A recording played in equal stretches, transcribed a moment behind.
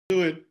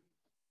Do it.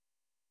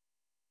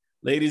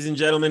 Ladies and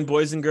gentlemen,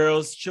 boys and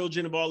girls,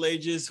 children of all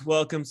ages,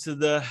 welcome to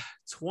the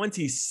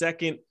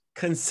 22nd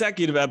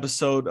consecutive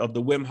episode of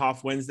the Wim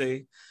Hof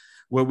Wednesday,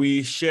 where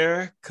we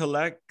share,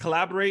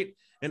 collaborate,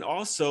 and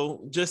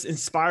also just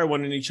inspire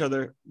one and each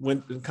other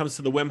when it comes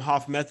to the Wim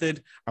Hof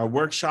method, our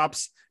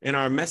workshops, and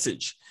our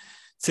message.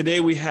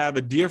 Today, we have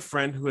a dear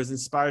friend who has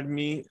inspired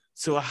me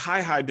to a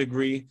high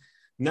degree,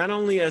 not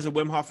only as a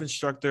Wim Hof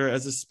instructor,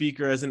 as a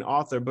speaker, as an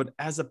author, but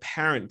as a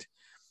parent.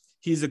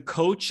 He's a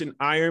coach, an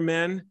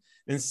Ironman,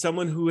 and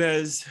someone who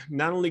has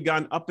not only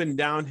gone up and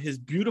down his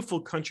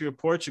beautiful country of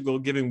Portugal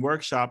giving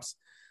workshops,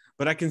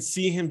 but I can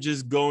see him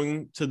just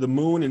going to the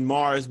moon and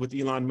Mars with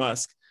Elon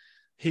Musk.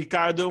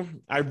 Ricardo,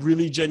 I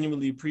really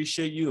genuinely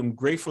appreciate you. I'm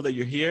grateful that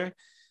you're here,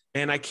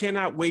 and I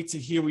cannot wait to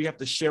hear what you have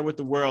to share with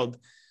the world.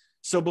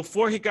 So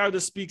before Ricardo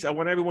speaks, I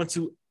want everyone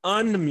to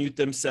unmute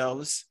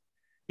themselves.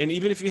 And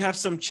even if you have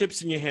some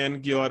chips in your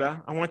hand,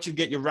 Giora, I want you to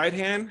get your right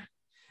hand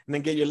and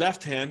then get your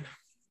left hand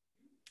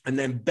and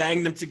then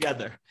bang them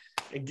together.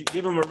 And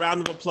give him a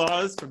round of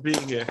applause for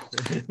being here.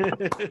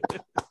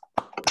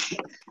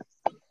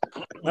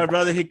 My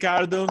brother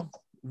Ricardo,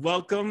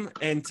 welcome.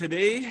 And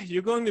today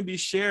you're going to be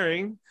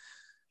sharing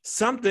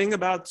something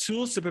about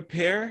tools to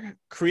prepare,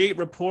 create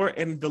rapport,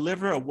 and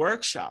deliver a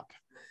workshop.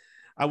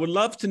 I would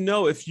love to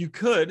know if you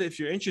could, if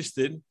you're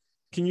interested,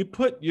 can you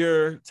put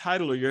your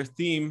title or your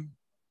theme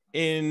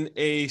in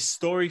a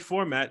story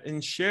format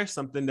and share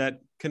something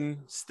that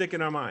can stick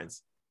in our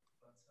minds?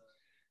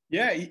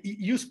 Yeah,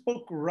 you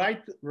spoke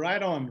right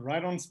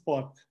on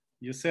spot.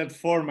 You said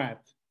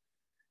format,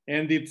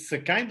 and it's a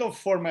kind of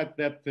format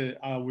that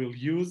I will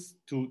use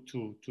to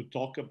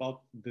talk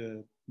about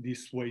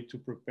this way to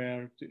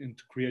prepare and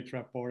to create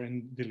rapport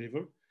and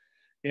deliver.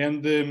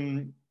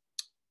 And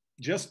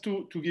just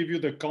to give you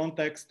the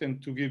context and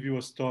to give you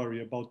a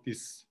story about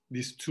this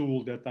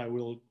tool that I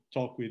will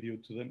talk with you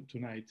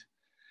tonight.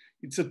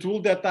 It's a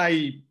tool that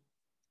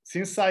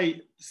since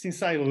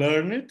I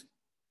learned it.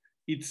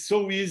 It's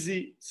so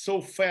easy,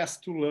 so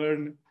fast to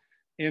learn,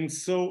 and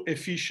so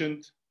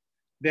efficient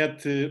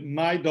that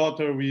my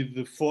daughter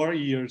with 4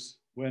 years,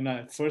 when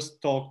I first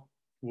talked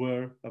to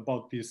her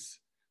about this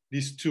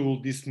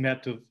tool, this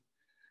method,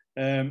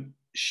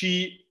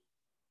 she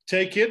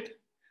take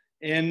it,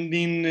 and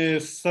in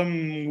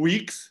some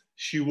weeks,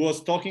 she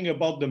was talking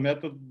about the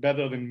method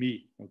better than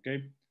me,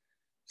 okay?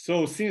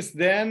 So since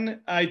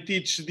then, I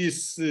teach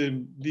this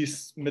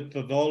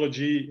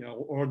methodology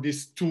or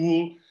this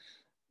tool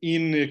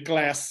in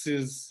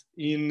classes,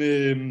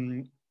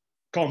 in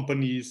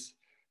companies,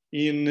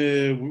 in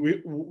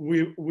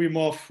Wim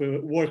Hof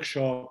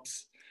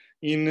workshops,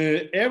 in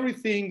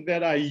everything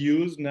that I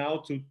use now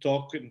to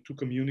talk and to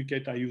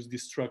communicate. I use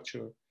this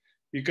structure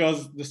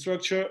because the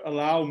structure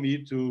allow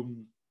me to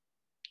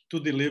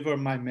deliver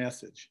my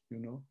message, you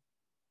know.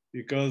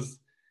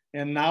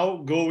 And now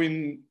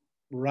going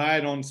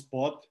right on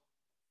spot,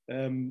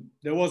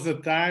 there was a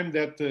time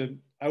that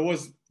I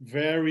was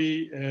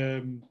very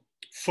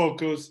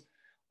focus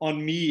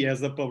on me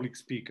as a public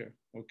speaker.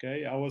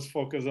 Okay, I was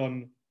focused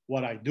on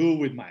what I do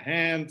with my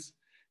hands,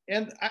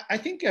 and I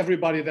think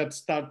everybody that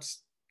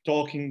starts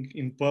talking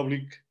in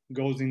public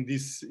goes in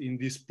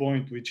this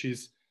point, which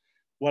is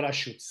what I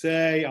should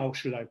say, how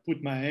should I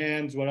put my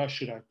hands, where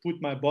should I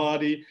put my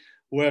body,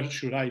 where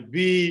should I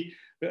be,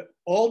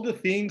 all the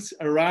things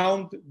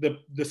around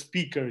the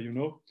speaker, you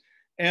know,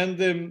 and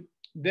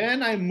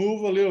then I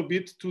move a little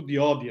bit to the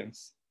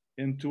audience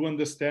and to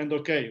understand,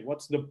 okay,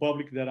 what's the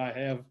public that I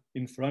have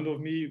in front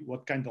of me?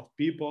 What kind of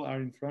people are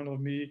in front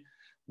of me?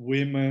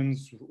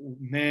 Women's,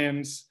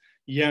 men's,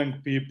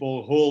 young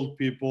people, old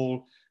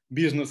people,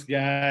 business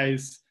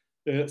guys,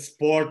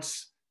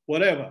 sports,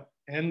 whatever.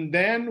 And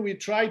then we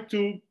try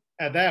to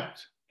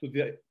adapt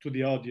to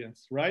the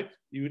audience, right?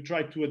 You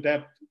try to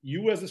adapt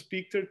you as a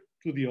speaker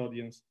to the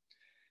audience.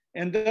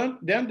 And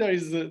then there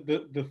is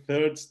the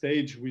third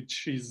stage,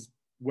 which is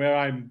where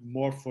I'm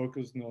more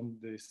focused on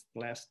these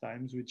last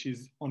times, which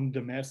is on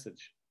the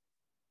message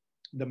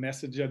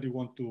that you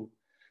want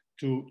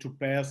to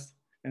pass,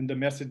 and the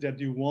message that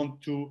you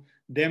want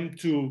them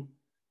to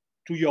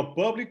your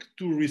public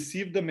to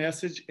receive the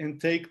message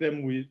and take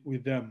them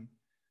with them.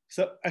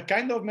 So a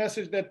kind of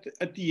message that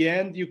at the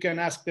end you can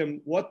ask them,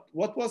 what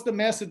was the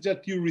message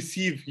that you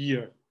received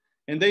here?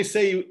 And they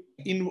say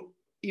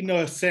in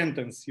a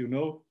sentence, you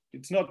know,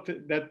 it's not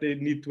that they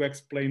need to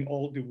explain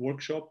all the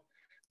workshop,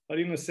 but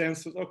in a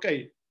sense,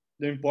 okay,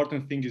 the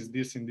important thing is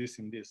this and this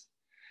and this.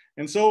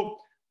 And so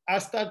I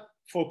start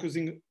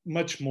focusing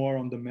much more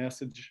on the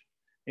message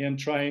and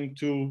trying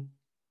to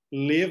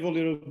live a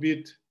little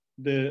bit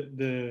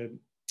the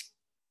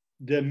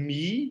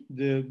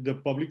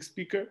public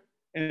speaker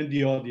and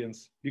the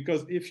audience.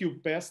 Because if you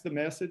pass the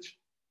message,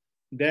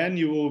 then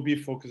you will be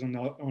focused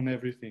on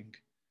everything.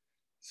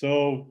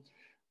 So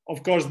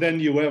of course, then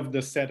you have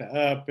the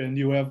setup and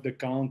you have the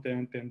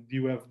content and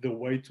you have the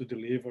way to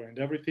deliver and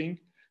everything.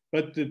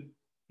 But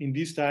in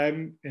this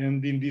time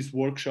and in these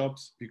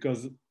workshops,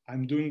 because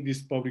I'm doing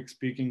this public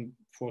speaking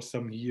for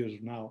some years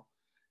now,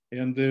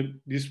 And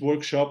these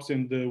workshops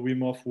and the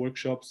Wim Hof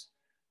workshops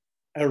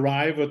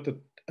arrive at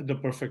the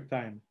perfect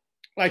time,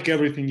 like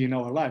everything in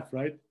our life,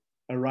 right?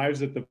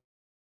 Arrives at the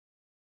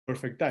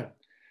perfect time.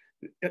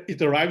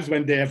 It arrives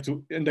when they have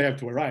to, and they have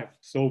to arrive.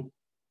 So,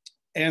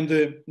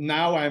 and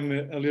now I'm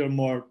a little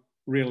more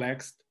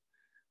relaxed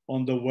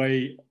on the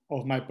way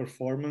of my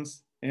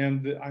performance,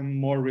 and I'm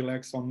more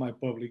relaxed on my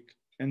public,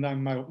 and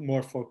I'm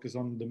more focused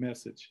on the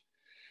message.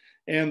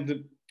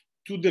 And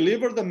to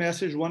deliver the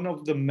message, one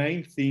of the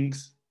main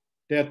things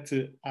that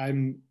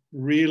I'm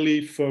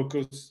really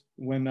focused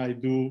when I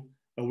do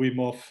a Wim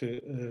Hof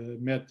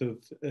method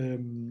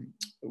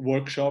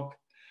workshop,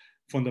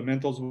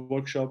 fundamentals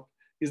workshop,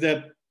 is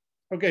that,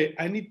 okay,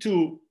 I need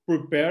to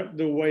prepare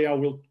the way I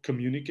will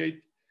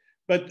communicate,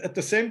 but at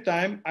the same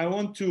time, I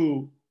want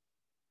to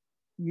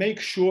make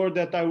sure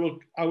that I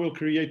will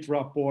create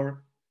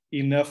rapport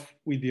enough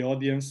with the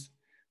audience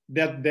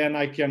that then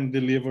I can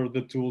deliver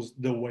the tools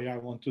the way I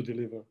want to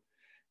deliver.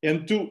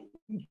 And to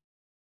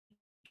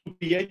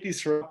create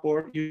this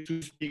rapport, you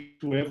to speak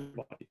to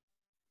everybody,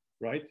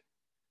 right?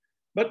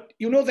 But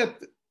you know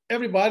that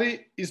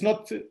everybody is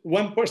not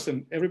one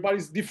person.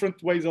 Everybody's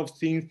different ways of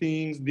seeing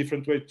things,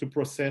 different way to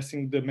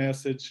processing the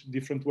message,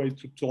 different way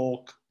to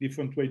talk,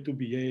 different way to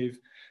behave.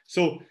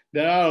 So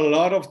there are a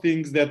lot of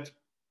things that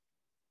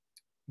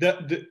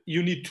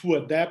you need to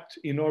adapt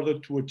in order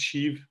to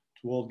achieve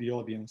to all the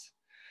audience.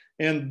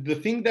 And the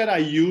thing that I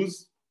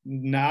use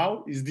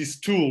now is this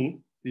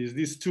tool,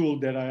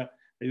 that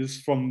I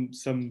used from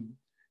some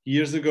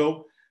years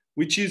ago,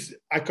 which is,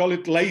 I call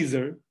it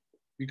Laser,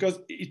 because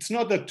it's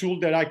not a tool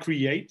that I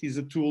create. It's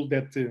a tool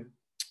that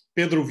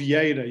Pedro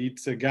Vieira,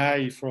 it's a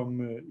guy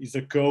from, he's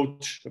a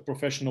coach, a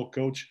professional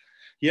coach.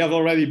 He have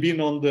already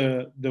been on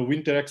the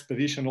winter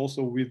expedition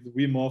also with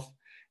Wim Hof,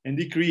 and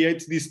he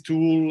creates this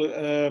tool,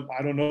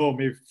 I don't know,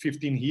 maybe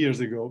 15 years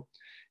ago.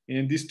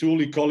 And this tool,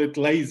 he call it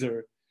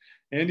Laser.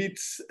 And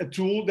it's a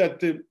tool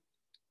that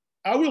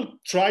I will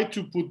try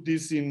to put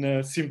this in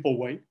a simple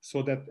way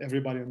so that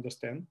everybody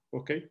understand,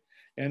 okay?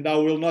 And I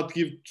will not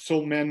give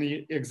so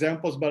many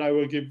examples, but I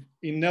will give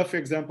enough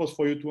examples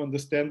for you to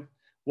understand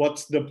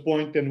what's the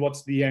point and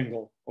what's the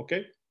angle,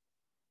 okay?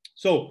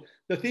 So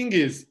the thing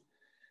is,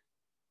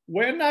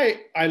 when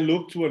I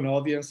look to an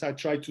audience, I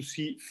try to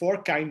see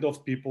 4 kind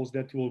of people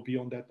that will be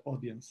on that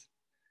audience.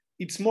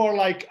 It's more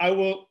like I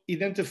will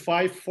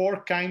identify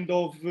 4 kind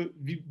of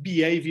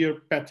behavior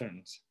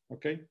patterns,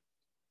 okay?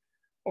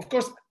 Of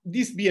course,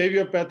 these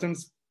behavior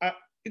patterns,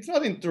 it's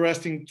not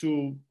interesting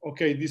to,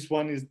 okay, this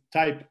one is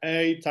type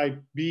A,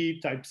 type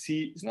B, type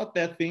C. It's not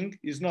that thing.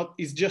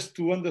 It's just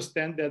to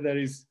understand that there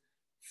is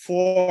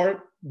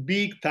 4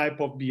 big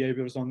type of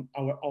behaviors on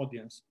our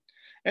audience.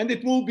 And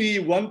it will be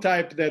one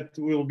type that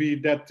will be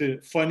that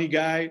funny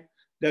guy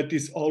that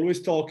is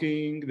always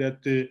talking,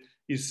 that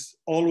is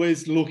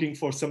always looking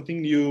for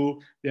something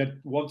new, that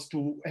wants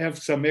to have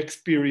some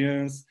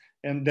experience,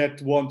 and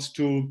that wants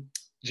to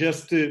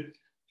just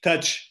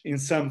touch in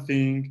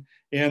something.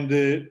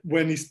 And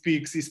when he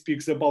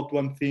speaks about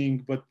one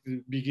thing, but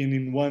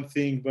beginning one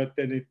thing, but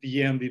then at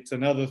the end it's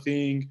another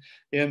thing.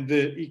 And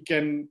he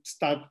can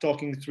start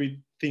talking 3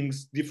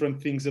 things,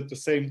 different things at the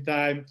same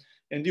time.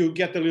 And you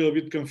get a little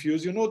bit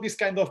confused. You know, this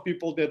kind of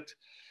people that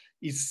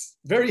is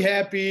very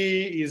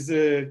happy, is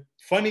a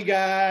funny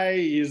guy,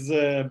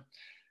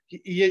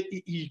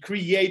 he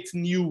creates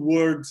new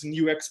words,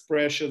 new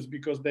expressions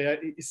because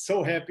he's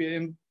so happy.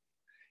 And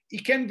he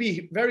can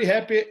be very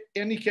happy,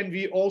 and he can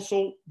be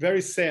also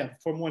very sad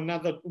from one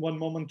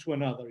moment to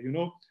another. You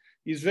know,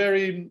 he's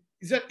very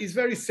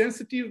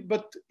sensitive,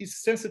 but he's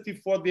sensitive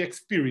for the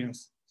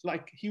experience. It's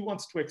like he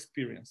wants to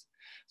experience.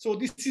 So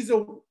this is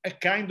a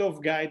kind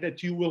of guy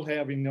that you will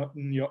have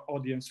in your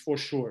audience for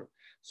sure.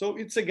 So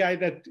it's a guy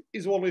that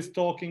is always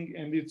talking,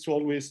 and it's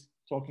always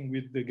talking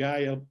with the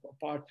guy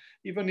apart,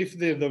 even if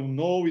they don't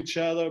know each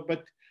other,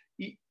 but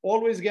he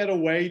always get a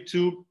way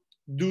to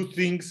do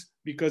things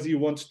because he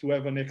wants to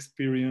have an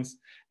experience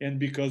and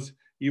because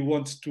he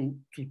wants to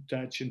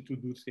touch and to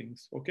do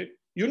things, okay?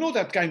 You know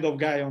that kind of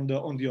guy on the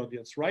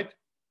audience, right?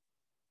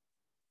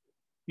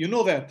 You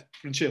know that,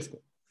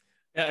 Francesco?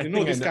 Yeah, you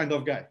know this kind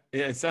of guy.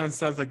 Yeah, it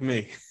sounds like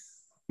me.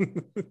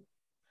 Can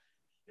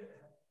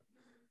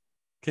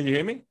you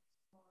hear me?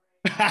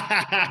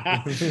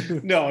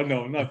 No,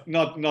 not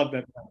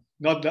that much.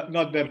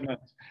 Not that much.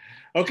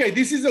 Okay,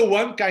 this is a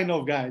one kind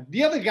of guy.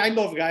 The other kind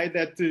of guy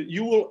that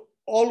you will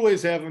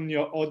always have in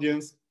your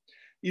audience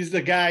is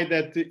the guy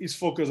that is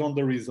focused on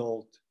the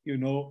result. You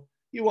know,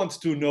 he wants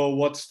to know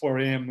what's for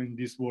him in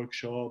this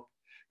workshop.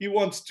 He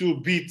wants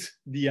to beat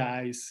the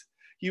ice.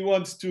 He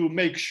wants to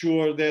make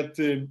sure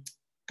that,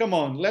 come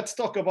on, let's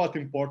talk about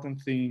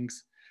important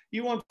things. He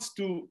wants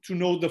to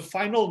know the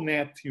final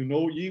net, you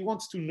know, he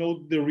wants to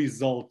know the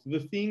result,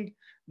 the thing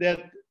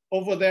that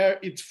over there,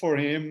 it's for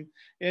him,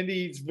 and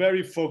he's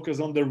very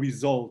focused on the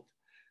result.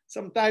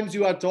 Sometimes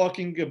you are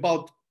talking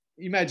about,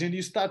 imagine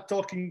you start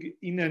talking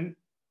and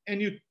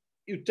you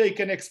take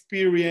an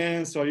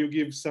experience or you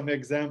give some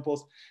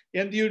examples,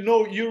 and you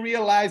know, you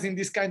realize in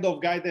this kind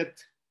of guy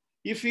that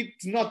If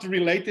it's not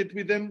related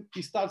with them,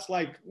 he starts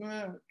like,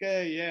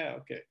 okay, yeah,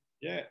 okay,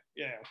 yeah,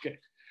 okay.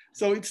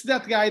 So it's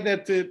that guy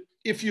that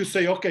if you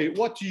say, okay,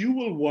 what you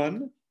will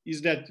want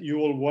is that you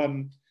will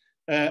want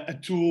a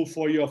tool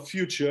for your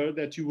future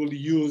that you will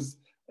use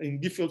in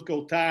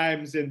difficult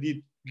times and it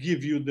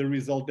give you the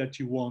result that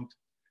you want.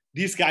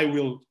 This guy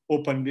will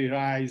open their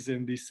eyes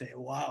and they say,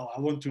 wow, I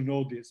want to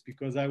know this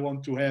because I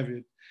want to have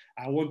it.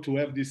 I want to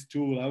have this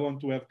tool. I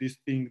want to have this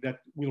thing that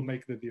will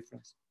make the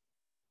difference.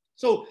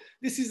 So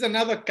this is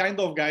another kind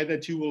of guy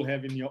that you will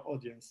have in your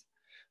audience.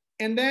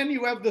 And then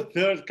you have the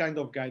third kind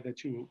of guy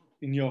that you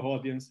in your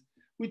audience,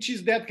 which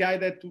is that guy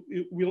that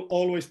will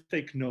always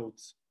take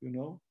notes, you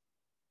know.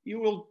 You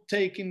will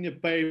take in the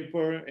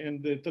paper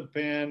and the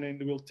pen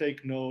and will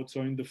take notes,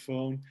 or in the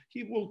phone.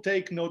 He will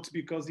take notes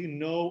because he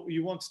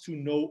wants to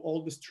know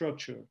all the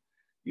structure.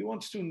 He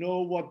wants to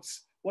know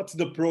what's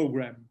the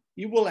program.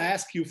 He will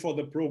ask you for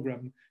the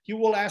program. He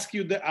will ask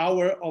you the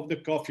hour of the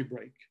coffee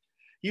break.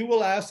 He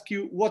will ask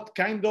you what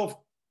kind of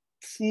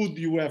food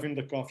you have in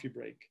the coffee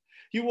break.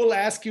 He will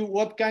ask you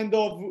what kind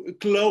of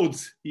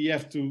clothes you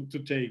have to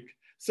take.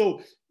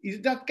 So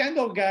he's that kind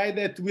of guy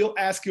that will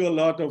ask you a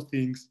lot of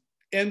things.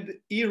 And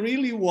he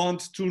really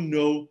wants to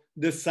know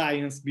the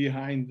science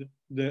behind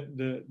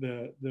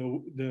the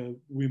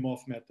Wim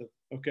Hof method,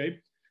 okay?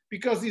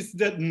 Because he's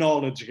that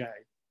knowledge guy.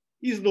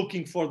 He's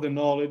looking for the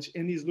knowledge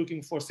and he's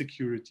looking for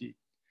security.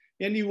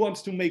 And he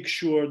wants to make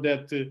sure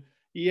that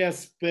he has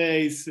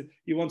space.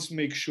 He wants to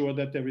make sure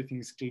that everything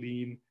is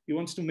clean. He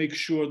wants to make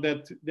sure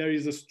that there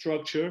is a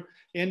structure,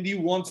 and he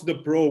wants the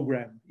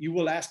program. He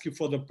will ask you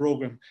for the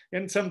program.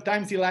 And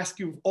sometimes he'll ask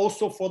you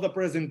also for the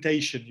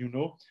presentation, you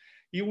know.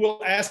 He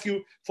will ask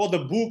you for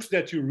the books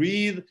that you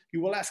read. He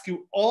will ask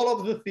you all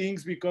of the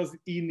things because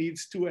he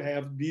needs to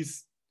have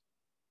this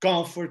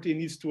comfort. He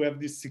needs to have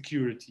this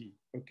security,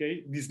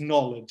 okay, this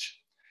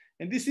knowledge.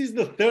 And this is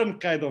the third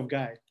kind of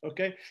guy,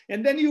 okay?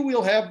 And then you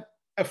will have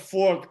a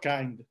fourth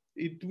kind.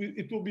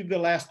 It will be the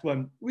last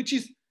one, which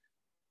is,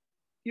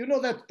 you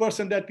know, that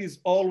person that is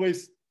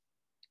always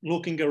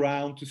looking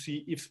around to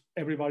see if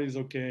everybody's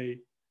okay.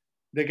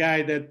 The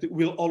guy that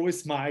will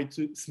always smile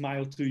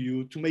to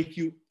you, to make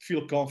you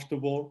feel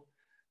comfortable,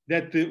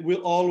 that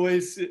will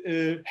always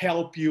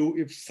help you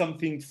if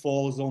something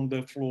falls on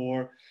the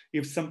floor,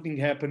 if something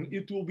happens.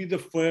 It will be the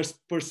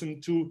first person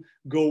to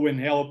go and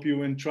help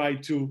you and try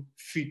to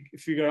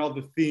figure out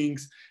the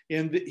things.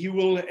 And he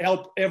will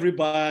help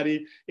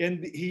everybody.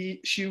 And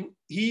he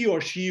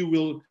or she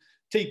will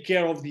take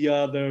care of the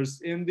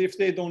others. And if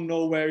they don't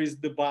know where is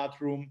the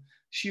bathroom,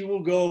 she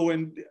will go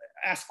and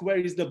ask where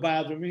is the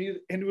bathroom,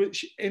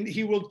 and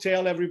he will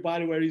tell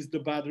everybody where is the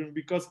bathroom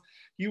because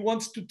he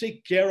wants to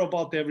take care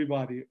about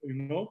everybody, you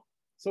know.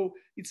 So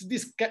it's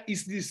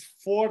this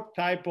four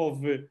type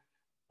of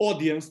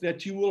audience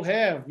that you will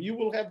have. You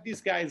will have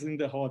these guys in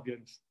the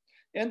audience,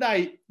 and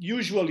I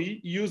usually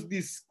use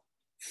these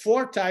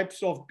four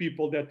types of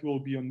people that will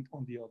be on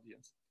the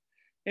audience.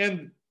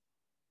 And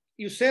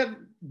you said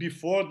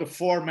before the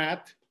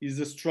format is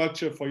a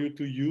structure for you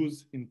to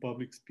use in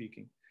public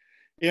speaking.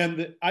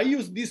 And I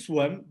use this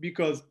one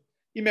because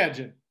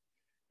imagine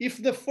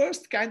if the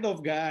first kind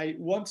of guy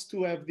wants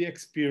to have the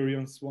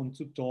experience, wants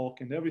to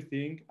talk and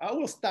everything, I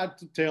will start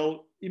to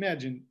tell,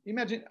 imagine,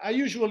 I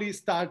usually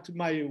start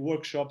my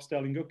workshops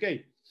telling,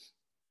 okay,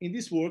 in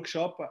this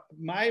workshop,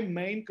 my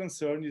main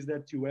concern is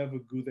that you have a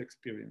good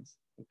experience,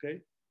 okay?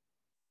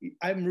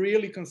 I'm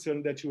really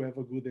concerned that you have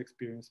a good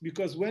experience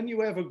because when you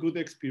have a good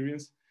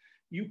experience,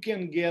 you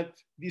can get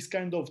these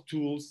kind of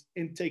tools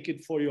and take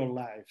it for your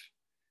life.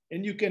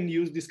 And you can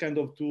use this kind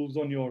of tools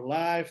on your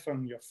life,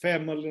 on your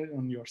family,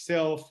 on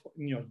yourself,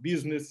 in your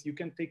business. You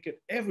can take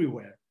it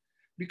everywhere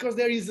because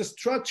there is a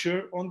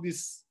structure on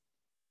this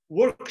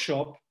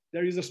workshop.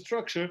 There is a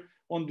structure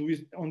on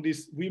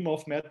this Wim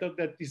Hof method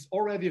that is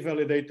already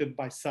validated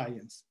by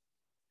science.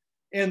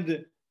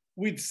 And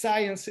with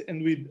science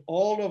and with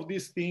all of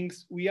these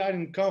things, we are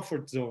in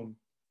comfort zone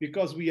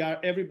because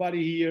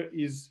everybody here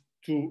is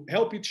to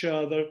help each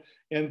other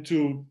and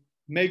to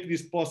make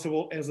this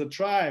possible as a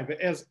tribe,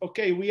 as,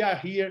 okay, we are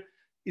here.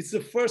 It's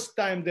the first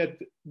time that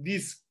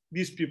these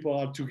people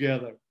are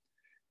together.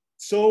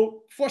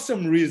 So for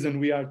some reason,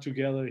 we are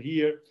together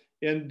here,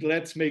 and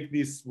let's make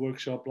this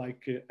workshop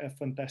like a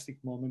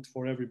fantastic moment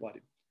for everybody.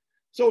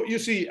 So you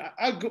see,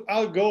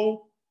 I'll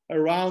go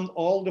around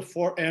all the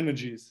four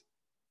energies,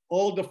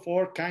 all the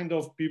four kind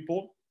of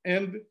people,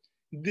 and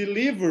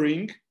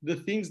delivering the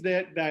things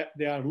that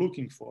they are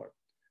looking for.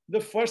 The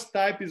first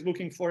type is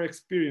looking for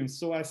experience.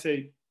 So I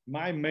say,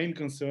 my main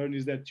concern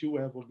is that you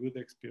have a good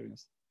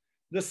experience.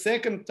 The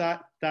second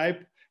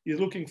type is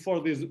looking for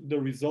the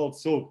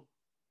results. So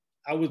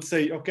I would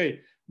say,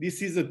 okay,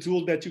 this is a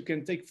tool that you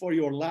can take for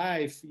your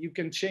life. You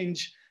can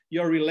change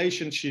your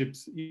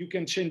relationships. You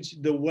can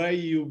change the way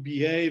you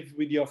behave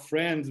with your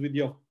friends, with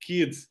your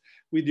kids,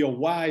 with your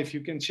wife.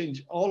 You can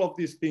change all of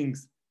these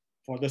things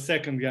for the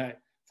second guy.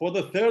 For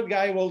the third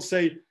guy, I will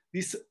say,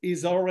 this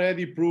is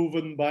already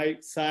proven by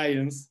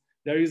science.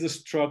 There is a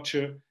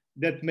structure.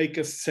 that make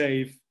us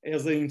safe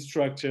as an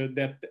instructor,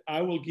 that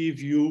I will give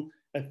you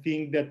a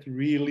thing that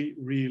really,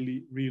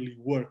 really, really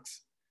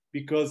works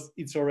because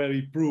it's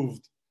already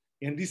proved.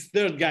 And this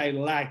third guy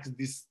likes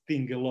this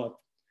thing a lot.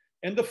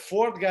 And the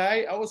fourth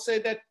guy, I would say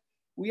that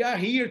we are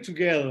here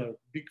together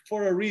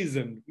for a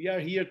reason. We are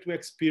here to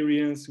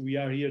experience, we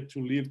are here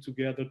to live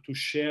together, to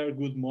share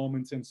good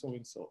moments and so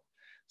and so.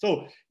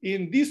 So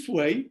in this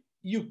way,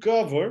 you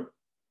cover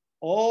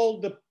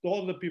all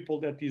the people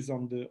that is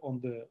on the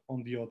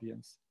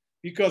audience.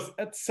 Because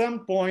at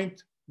some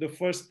point, the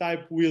first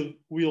type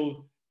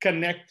will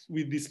connect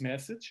with this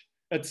message.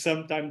 At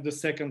some time, the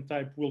second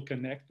type will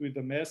connect with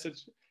the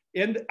message.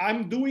 And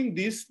I'm doing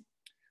this.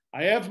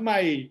 I have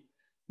the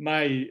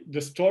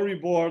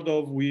storyboard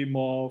of Wim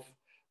Hof,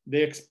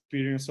 the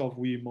experience of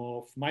Wim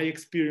Hof, my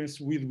experience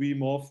with Wim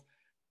Hof.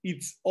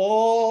 It's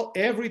all,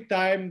 every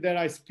time that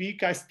I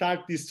speak, I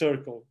start this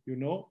circle, you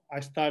know,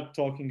 I start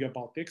talking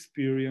about the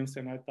experience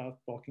and I start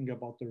talking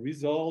about the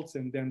results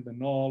and then the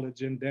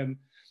knowledge and then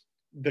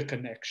the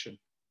connection.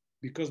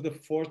 Because the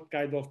fourth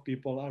kind of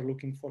people are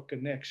looking for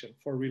connection,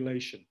 for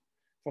relation,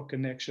 for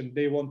connection.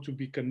 They want to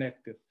be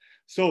connected.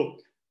 So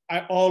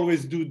I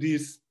always do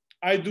this.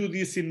 I do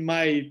this in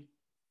my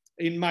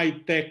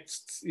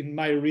texts, in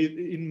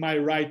my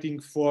writing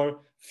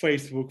for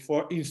Facebook,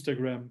 for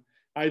Instagram.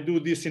 I do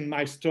this in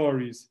my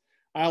stories.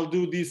 I'll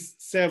do this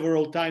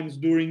several times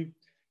one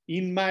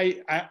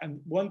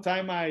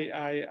time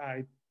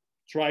I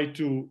try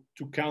to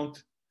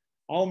count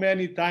how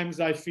many times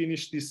I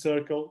finish this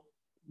circle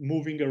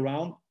moving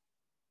around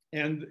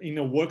and in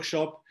a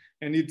workshop,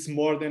 and it's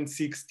more than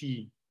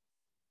 60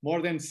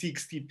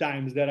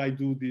 times that I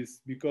do this,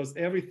 because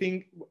every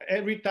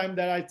time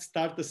that I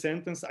start a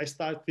sentence, I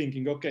start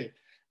thinking, okay,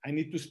 I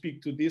need to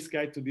speak to this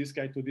guy, to this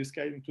guy, to this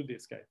guy, and to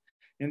this guy.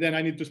 And then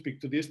I need to speak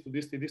to this, to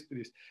this, to this, to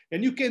this.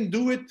 And you can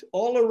do it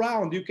all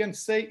around. You can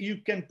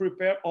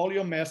prepare all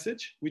your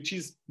message, which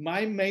is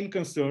my main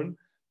concern.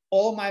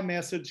 All my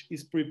message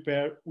is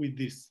prepared with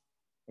this,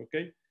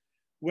 okay?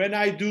 When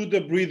I do the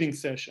breathing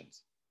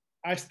sessions,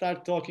 I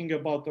start talking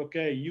about,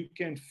 okay, you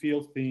can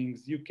feel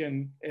things, you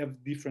can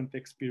have different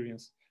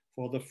experience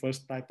for the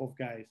first type of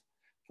guys.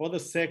 For the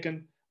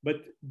second,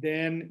 but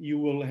then you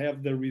will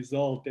have the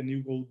result and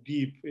you go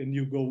deep and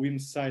you go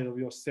inside of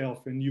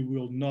yourself and you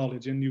will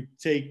knowledge and you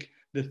take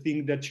the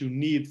thing that you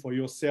need for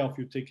yourself,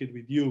 you take it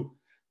with you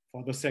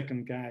for the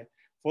second guy.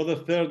 For the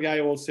third guy,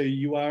 I will say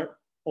you are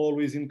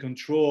always in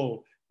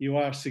control. You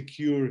are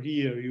secure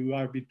here. You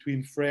are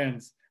between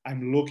friends.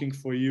 I'm looking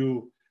for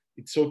you.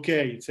 It's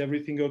okay. It's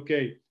everything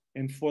okay.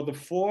 And for the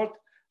fourth,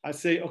 I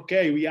say,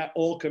 okay, we are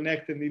all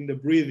connected in the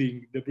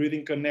breathing. The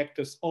breathing connects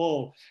us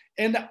all.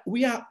 And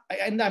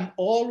I'm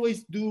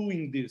always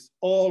doing this,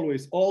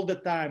 always, all the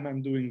time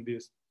I'm doing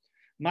this.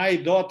 My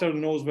daughter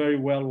knows very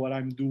well what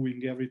I'm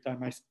doing every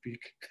time I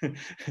speak.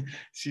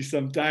 she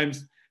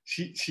sometimes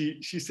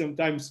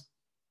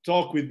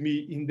talk with me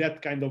in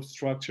that kind of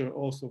structure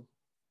also.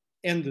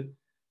 And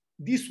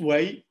this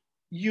way,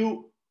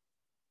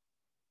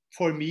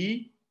 for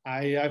me,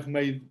 I've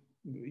made,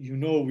 you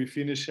know, we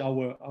finish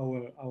our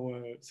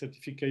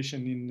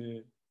certification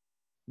in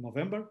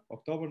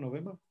October,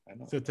 November? I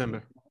know.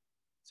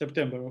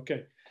 September,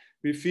 okay.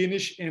 We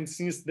finish, and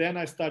since then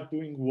I start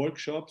doing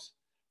workshops,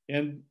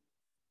 and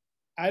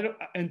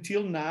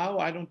until now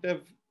I don't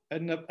have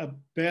a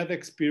bad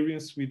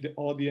experience with the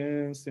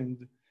audience,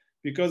 and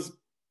because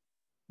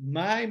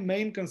my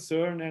main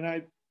concern, and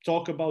I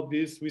talk about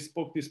this, we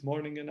spoke this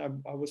morning, and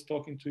I was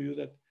talking to you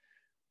that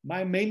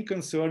my main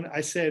concern,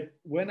 I said,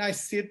 when I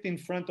sit in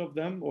front of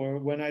them or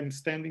when I'm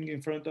standing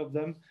in front of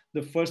them,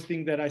 the first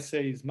thing that I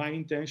say is my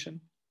intention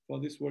for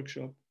this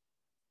workshop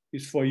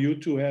is for you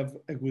to have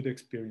a good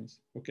experience,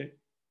 okay?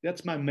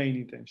 That's my main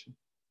intention.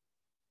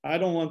 I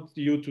don't want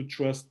you to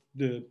trust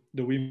the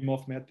Wim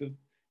Hof method,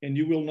 and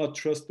you will not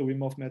trust the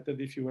Wim Hof method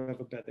if you have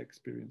a bad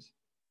experience.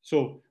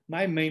 So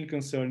my main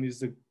concern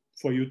is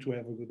for you to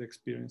have a good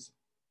experience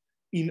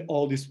in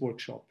all this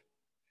workshop.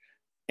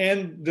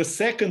 And the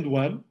second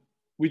one,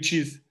 which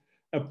is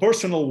a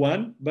personal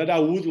one, but I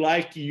would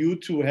like you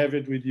to have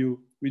it with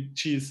you,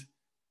 which is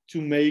to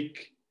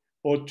make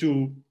or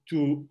to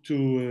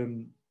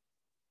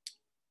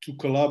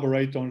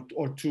collaborate on,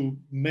 or to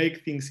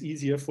make things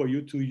easier for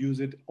you to use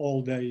it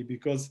all day,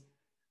 because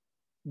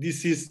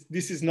this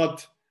is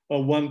not a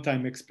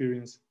one-time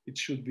experience. It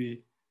should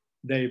be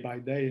day by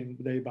day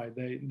and day by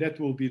day. That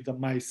will be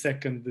my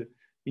second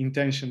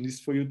intention, is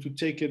for you to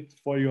take it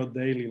for your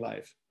daily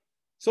life.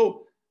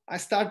 So I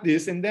start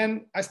this, and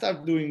then I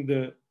start doing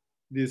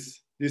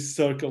this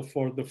circle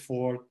for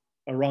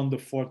around the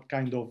fourth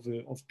kind of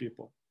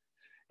people.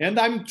 And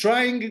I'm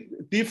trying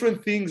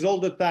different things all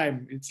the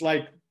time. It's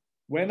like,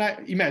 when I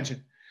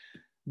imagine,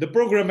 the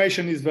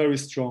programmation is very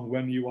strong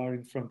when you are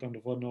in front of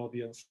an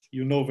audience.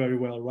 You know very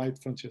well, right,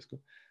 Francesco?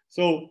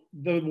 So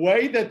the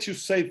way that you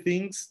say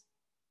things,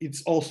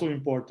 it's also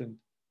important.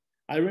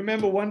 I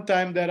remember one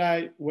time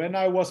that when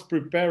I was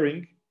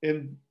preparing,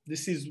 and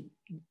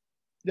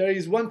there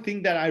is one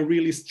thing that I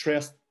really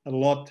stressed a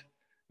lot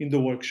in the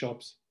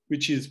workshops,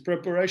 which is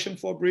preparation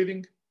for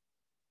breathing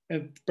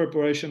and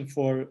preparation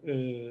for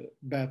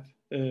bath,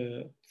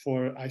 for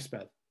ice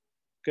bath.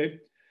 Okay,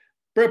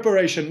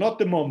 preparation, not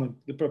the moment,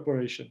 the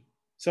preparation.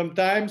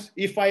 Sometimes,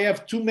 if I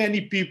have too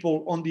many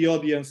people on the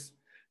audience,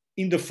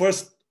 in the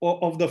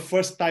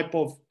first type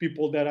of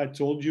people that I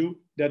told you,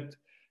 that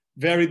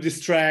very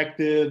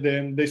distracted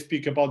and they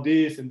speak about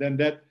this and then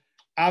that,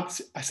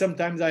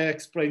 sometimes I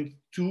explain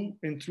 2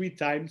 and 3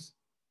 times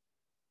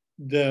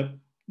the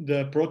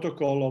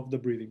protocol of the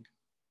breathing.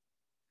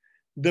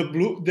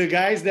 The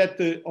guys that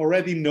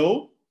already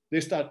know,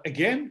 they start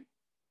again,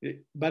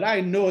 but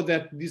I know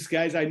that these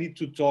guys, I need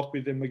to talk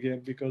with them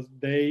again because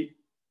they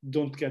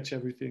don't catch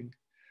everything.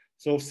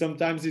 So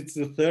sometimes it's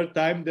the 3rd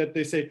time that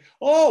they say,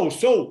 oh,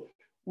 so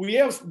we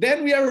have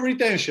a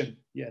retention.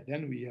 Yeah,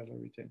 then we have a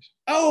retention.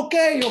 Oh,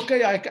 okay,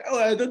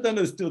 I don't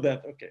understand that.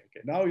 Okay,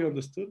 now you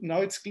understood.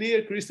 Now it's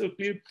clear, crystal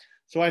clear.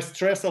 So I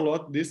stress a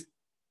lot this.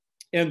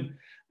 And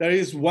there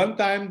was one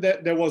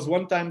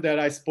time that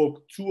I spoke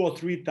 2 or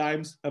 3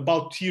 times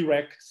about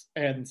T-Rex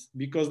ends,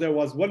 because there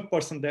was one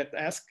person that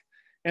asked,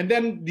 and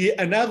then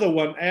another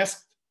one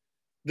asked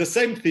the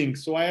same thing.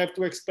 So I have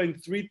to explain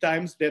 3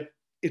 times that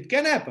it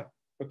can happen.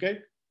 Okay,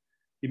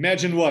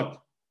 imagine what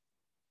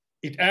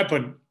it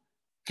happened.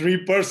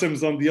 3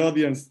 persons on the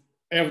audience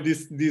have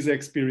this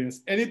experience,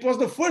 and it was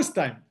the first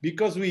time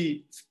because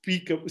we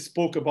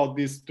spoke about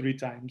this 3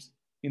 times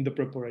in the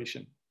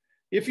preparation.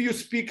 If you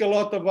speak a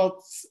lot about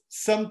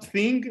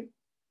something,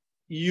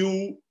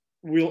 you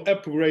will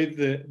upgrade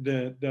the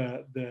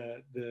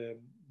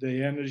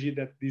energy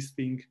that this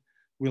thing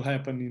will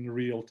happen in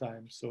real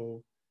time.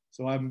 So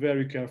I'm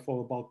very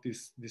careful about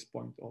this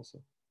point also.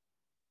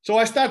 So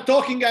I start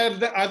talking,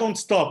 I don't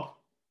stop.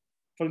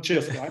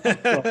 Francesco, I don't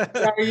stop.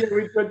 We are here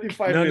with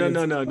 25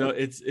 minutes. No.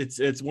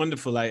 It's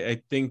wonderful.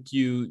 I think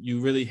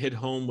you really hit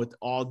home with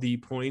all the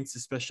points,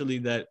 especially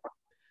that,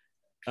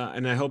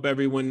 and I hope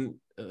everyone,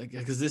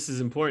 because this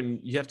is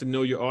important, you have to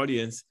know your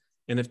audience.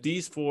 And if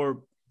these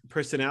 4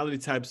 personality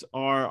types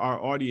are our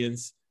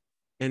audience,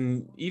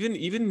 and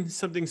even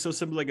something so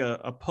simple like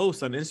a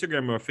post on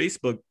Instagram or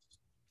Facebook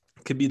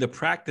could be the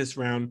practice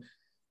round,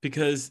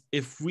 because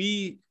if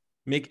we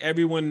make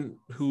everyone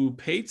who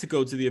paid to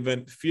go to the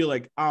event feel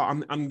like,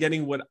 oh, I'm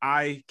getting what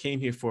I came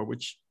here for,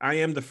 which I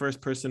am the first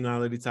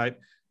personality type.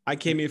 I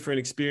came here for an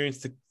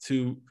experience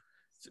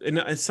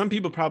and some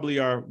people probably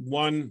are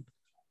 1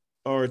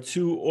 or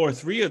 2 or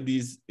 3 of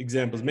these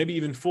examples, maybe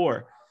even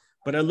 4.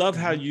 But I love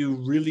how you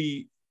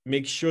really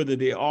make sure that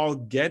they all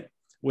get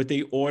what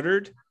they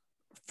ordered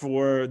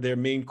for their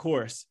main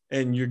course,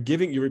 and you're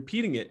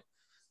repeating it.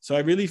 So I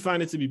really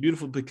find it to be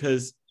beautiful,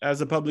 because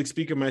as a public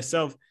speaker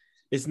myself,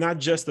 it's not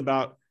just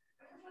about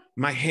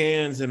my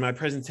hands and my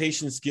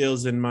presentation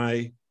skills and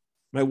my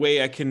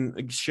way I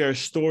can share a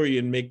story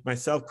and make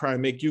myself cry,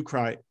 make you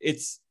cry.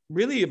 It's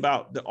really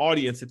about the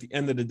audience at the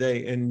end of the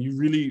day. And you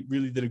really,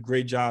 really did a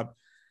great job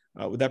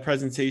with that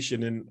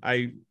presentation. And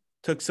I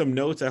took some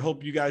notes. I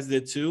hope you guys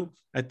did too.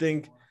 I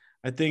think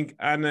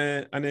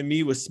Anna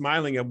was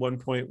smiling at one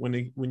point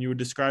when you were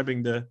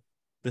describing the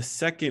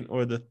second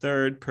or the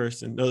third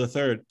person. No, the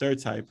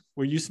third type.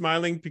 Were you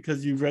smiling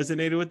because you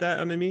resonated with that,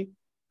 Anna?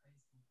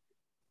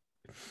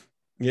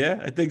 Yeah,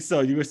 I think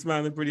so. You were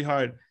smiling pretty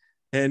hard.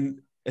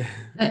 And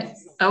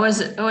I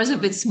was a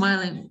bit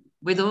smiling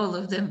with all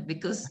of them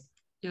because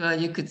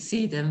you could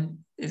see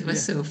them. It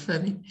was so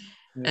funny.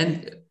 Yeah.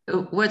 And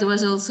what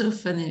was also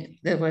funny,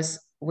 it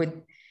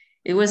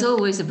was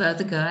always about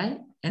the guy,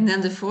 and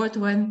then the 4th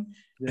one,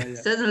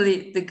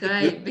 suddenly the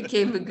guy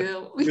became a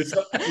girl.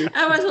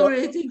 I was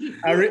already thinking.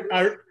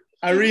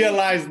 I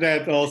realized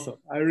that also.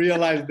 And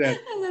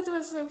that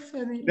was so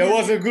funny. There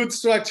was a good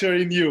structure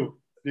in you,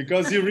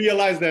 because you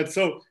realized that.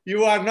 So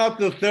you are not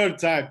the 3rd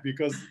type,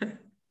 because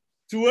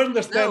to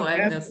understand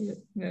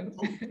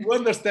to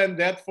understand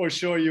that, for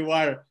sure you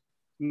are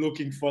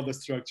looking for the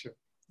structure.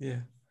 Yeah.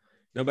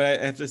 No, but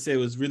I have to say it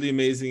was really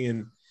amazing.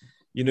 And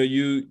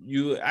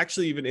you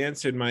actually even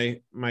answered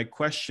my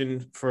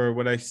question for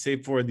what I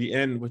saved for the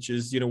end, which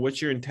is,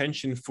 what's your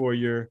intention for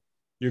your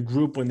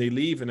group when they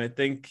leave? And I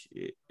think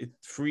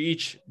for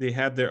each, they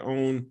have their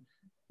own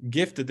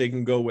gift that they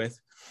can go with.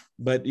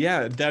 But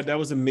yeah, that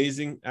was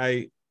amazing.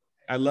 I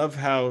love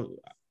how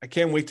I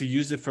can't wait to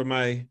use it for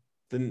my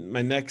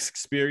next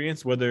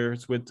experience, whether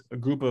it's with a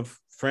group of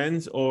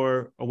friends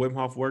or a Wim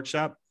Hof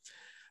workshop.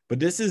 But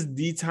this is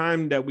the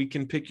time that we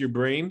can pick your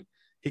brain,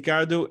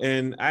 Ricardo.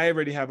 And I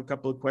already have a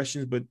couple of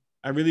questions, but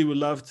I really would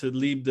love to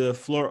leave the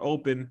floor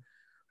open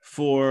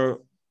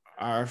for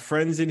our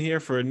friends in here,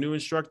 for new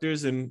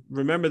instructors. And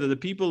remember that the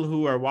people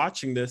who are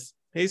watching this,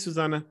 hey,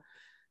 Susanna,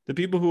 the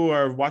people who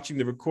are watching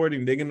the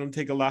recording, they're going to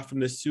take a lot from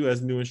this too, as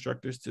new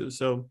instructors too.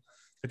 So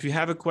if you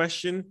have a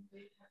question,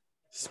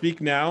 speak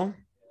now.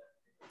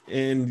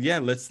 And yeah,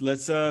 let's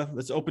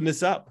open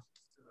this up.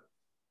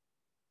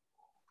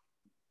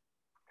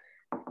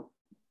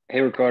 Hey,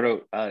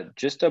 Ricardo,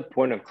 just a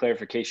point of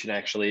clarification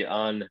actually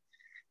on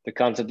the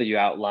concept that you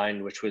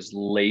outlined, which was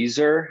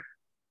laser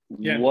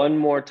Yeah. One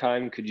more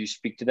time, could you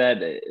speak to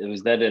that?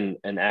 Was that an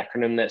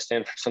acronym that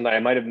stands for something? I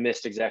might have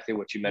missed exactly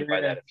what you meant by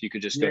that. If you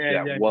could just go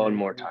through that one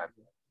more time.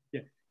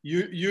 Yeah.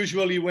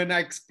 Usually when I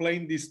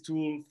explain this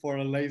tool for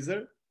a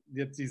laser,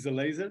 that is a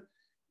laser,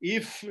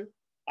 if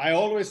I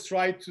always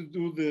try to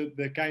do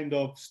the kind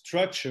of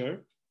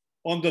structure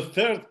on the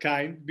third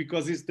kind,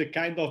 because it's the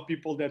kind of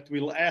people that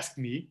will ask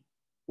me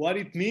what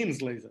it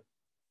means, laser.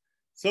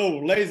 So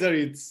laser,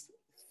 it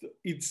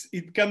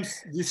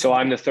comes. So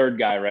I'm the third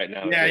guy right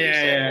now.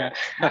 Yeah.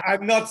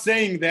 I'm not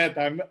saying that.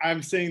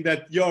 I'm saying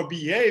that your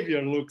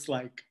behavior looks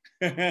like.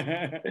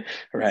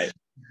 Right.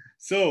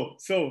 So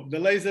the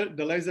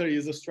laser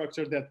is a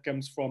structure that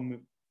comes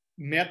from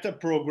meta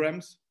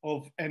programs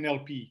of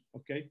NLP.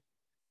 Okay,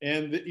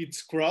 and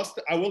it's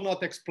crossed. I will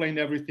not explain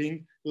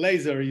everything.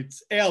 Laser,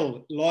 it's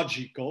L,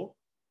 logical,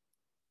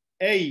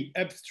 A,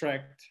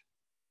 abstract,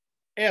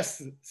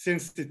 S,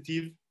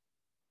 sensitive,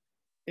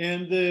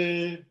 and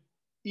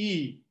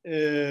E,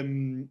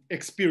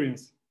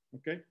 experience.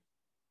 Okay,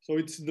 so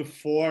it's the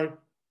 4.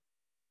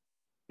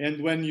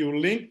 And when you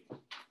link,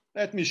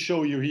 let me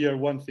show you here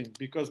one thing,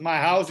 because my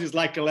house is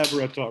like a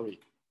laboratory.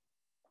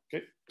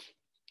 Okay,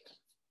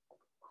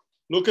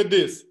 look at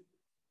this.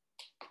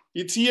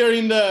 It's here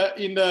in the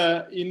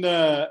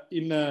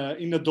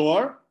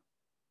door,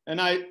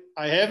 and I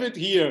have it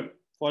here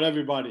for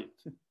everybody.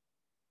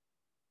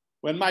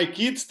 When my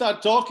kids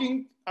start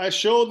talking, I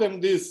show them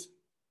this.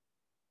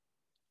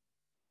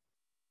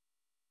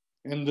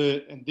 And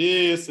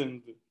this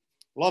and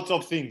lots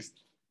of things.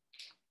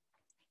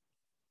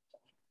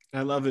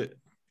 I love it.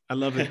 I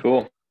love it.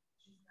 Cool.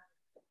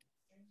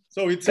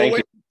 So it's a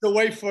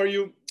way for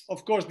you.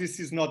 Of course,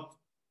 this is not,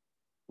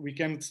 we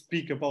can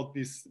speak about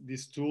this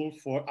tool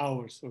for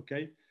hours,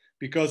 okay?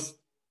 Because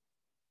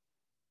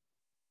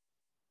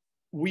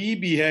we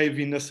behave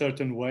in a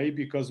certain way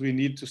because we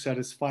need to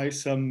satisfy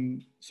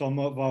some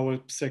of our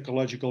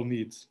psychological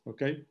needs,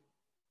 okay?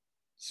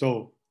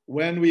 So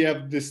when we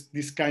have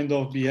this kind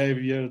of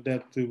behavior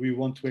that we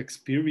want to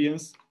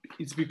experience,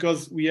 it's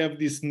because we have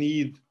this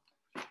need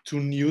to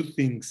new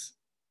things.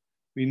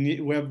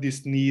 We have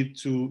this need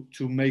to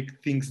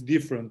make things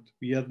different.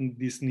 We have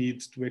this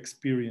need to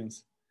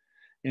experience.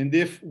 And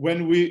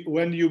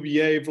when you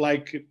behave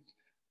like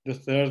the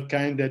third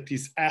kind that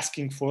is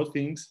asking for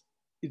things,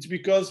 it's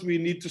because we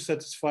need to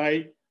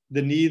satisfy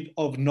the need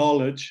of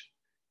knowledge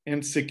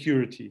and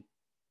security.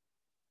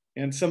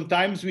 And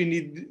sometimes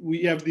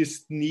we have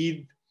this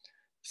need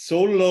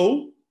so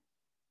low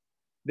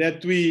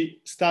that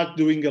we start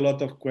doing a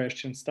lot of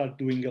questions, start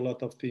doing a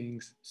lot of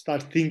things,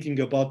 start thinking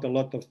about a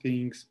lot of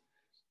things,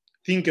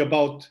 think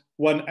about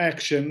one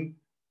action,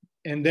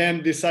 and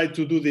then decide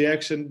to do the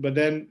action, but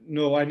then,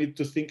 no, I need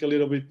to think a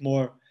little bit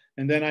more,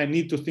 and then I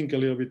need to think a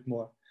little bit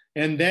more.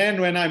 And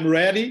then when I'm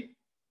ready,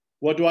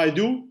 what do?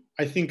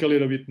 I think a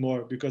little bit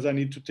more, because I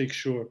need to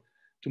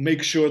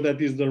make sure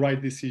that is the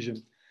right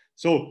decision.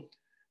 So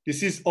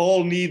this is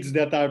all needs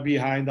that are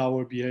behind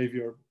our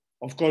behavior.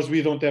 Of course,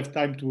 we don't have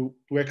time to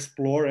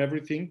explore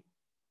everything,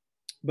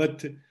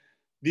 but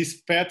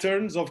these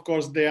patterns, of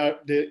course,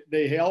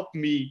 they help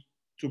me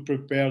to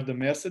prepare the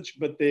message,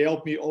 but they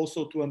help me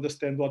also to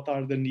understand what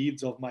are the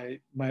needs of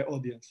my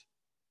audience.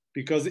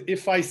 Because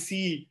if I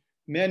see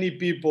many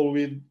people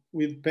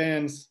with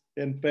pens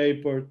and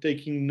paper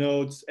taking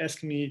notes,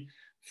 ask me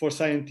for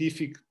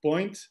scientific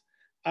points,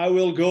 I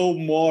will go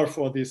more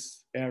for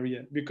this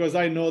area, because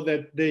I know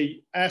that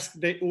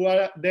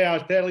what they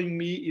are telling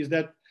me is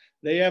that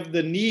they have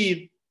the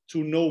need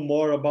to know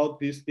more about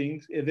these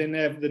things, and then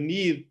have the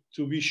need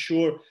to be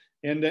sure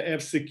and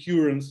have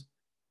security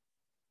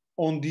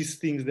on these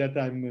things that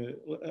I'm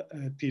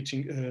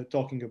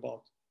talking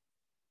about.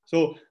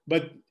 So,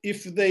 but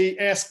if they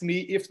ask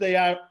me, if they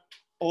are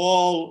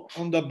all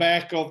on the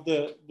back of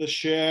the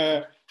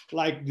chair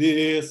like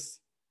this,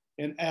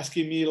 and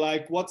asking me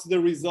like, what's the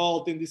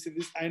result in this and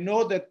this, I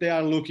know that they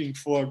are looking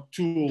for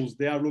tools.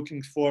 They are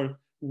looking for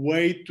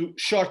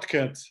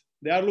shortcuts.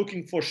 They are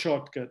looking for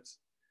shortcuts.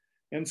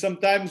 And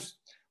sometimes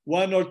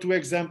 1 or 2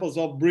 examples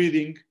of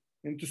breathing,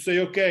 and to say,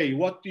 okay,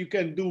 what you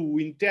can do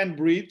in 10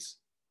 breaths.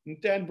 In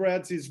 10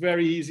 breaths, it's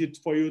very easy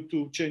for you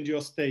to change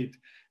your state.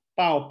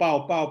 Pow,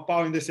 pow, pow,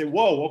 pow. And they say,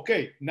 whoa,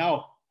 okay,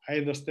 now I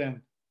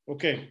understand.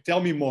 Okay, tell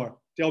me more,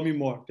 tell me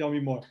more, tell me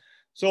more.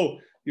 So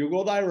you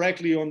go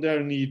directly on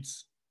their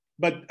needs.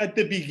 But at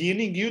the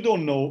beginning, you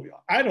don't know.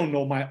 I don't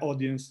know my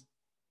audience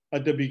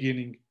at the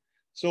beginning.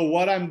 So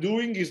what I'm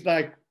doing is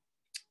like,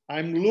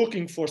 I'm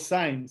looking for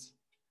signs.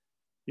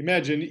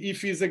 Imagine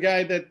if he's a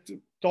guy that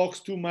talks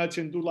too much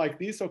and do like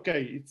this,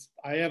 okay,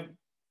 I have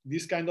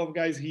this kind of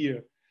guys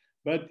here.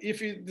 But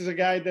if it's a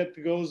guy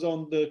that goes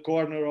on the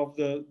corner of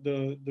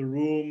the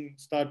room,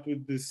 start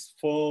with this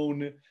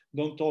phone,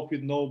 don't talk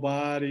with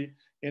nobody,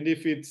 and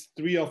if it's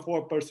 3 or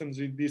 4 persons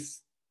with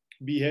this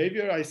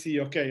behavior, I see,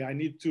 okay, I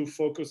need to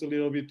focus a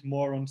little bit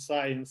more on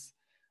science,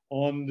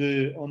 on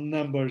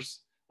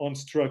numbers, on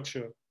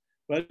structure.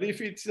 But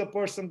if it's a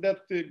person that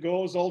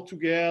goes all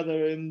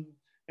together and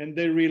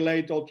they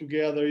relate all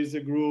together, is a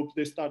group,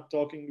 they start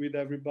talking with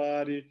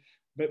everybody,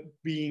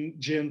 being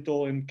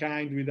gentle and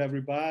kind with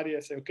everybody. I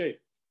say, okay,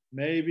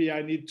 maybe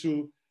I need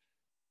to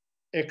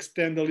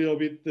extend a little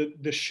bit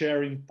the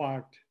sharing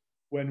part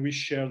when we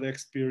share the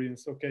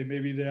experience. Okay,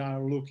 maybe they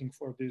are looking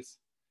for this.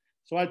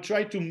 So I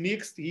try to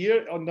mix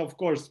here, and of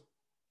course,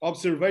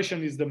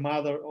 observation is the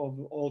mother of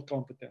all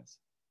competence.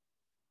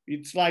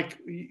 It's like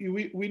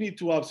we need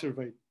to observe,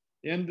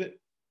 and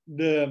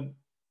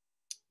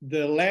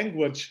the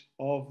language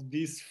of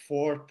these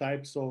 4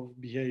 types of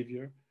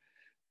behavior,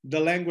 the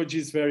language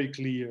is very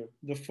clear.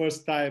 The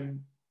first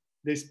time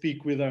they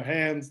speak with their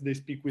hands, they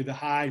speak with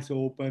the eyes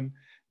open,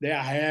 they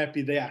are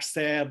happy, they are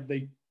sad,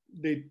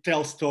 they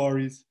tell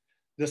stories.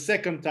 The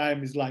second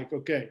time is like,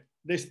 okay,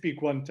 they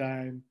speak one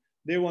time,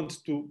 they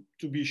want to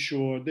be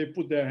sure, they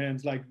put their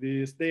hands like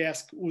this, they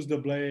ask who's the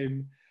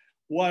blame,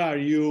 what are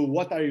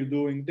you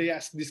doing? They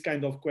ask this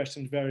kind of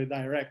questions very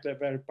direct,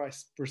 very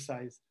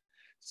precise.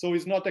 So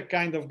it's not a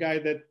kind of guy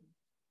that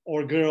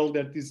or girl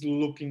that is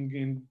looking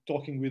and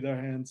talking with her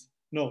hands.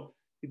 No,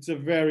 it's a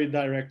very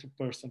direct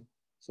person.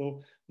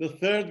 So the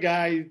third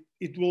guy,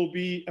 it will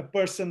be a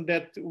person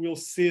that will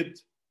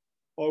sit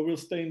or will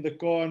stay in the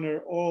corner,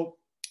 or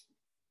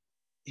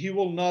he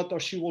will not or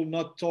she will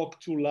not talk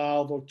too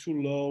loud or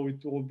too low.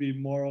 It will be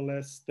more or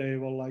less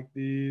stable like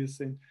this,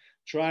 and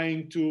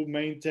trying to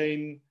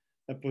maintain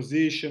a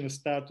position, a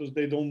status.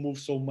 They don't move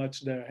so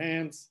much their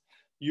hands.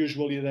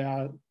 Usually they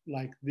are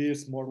like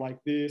this, more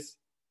like this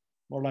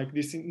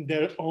in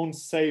their own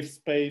safe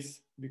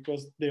space,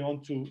 because they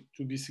want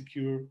to be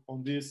secure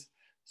on this.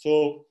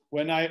 So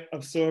when I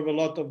observe a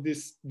lot of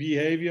this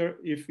behavior,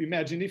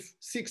 imagine if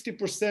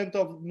 60%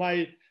 of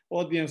my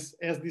audience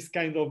has this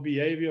kind of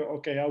behavior,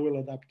 okay, I will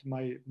adapt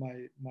my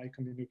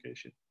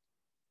communication.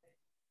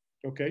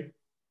 Okay.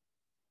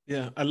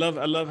 Yeah, I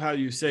love how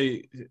you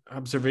say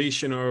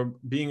observation or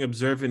being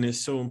observant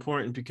is so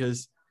important,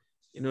 because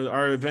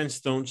our events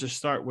don't just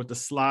start with the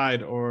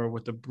slide or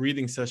with the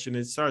breathing session.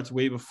 It starts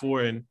way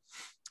before. And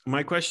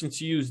my question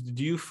to you is,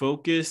 do you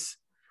focus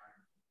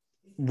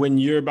when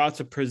you're about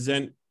to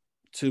present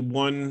to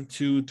 1,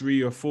 2,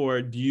 3, or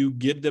 4, do you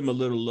give them a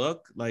little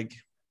look? Like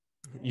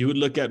you would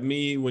look at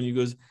me when you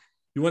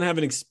want to have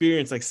an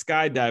experience like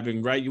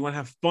skydiving, right? You want to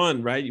have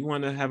fun, right? You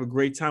want to have a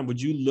great time.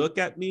 Would you look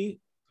at me?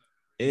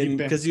 And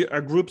because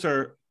our groups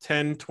are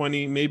 10,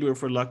 20, maybe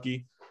if we're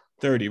lucky,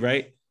 30,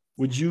 right?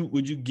 Would you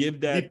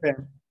give that?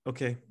 Depends.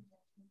 Okay.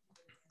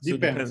 So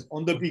depends.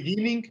 On the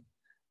beginning,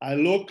 I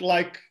look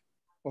like,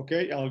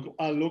 okay,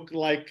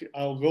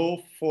 I'll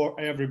go for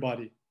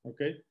everybody,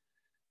 okay?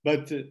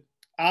 But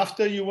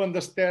after you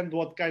understand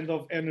what kind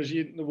of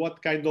energy,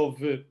 what kind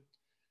of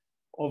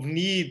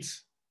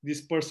needs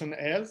this person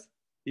has,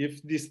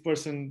 if this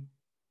person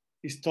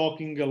is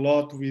talking a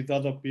lot with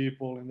other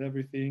people and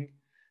everything,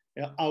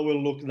 I will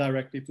look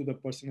directly to the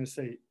person and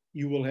say,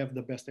 you will have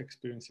the best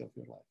experience of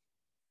your life.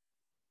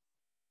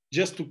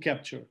 Just to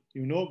capture,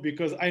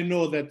 because I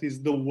know that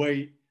is the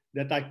way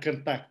that I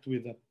contact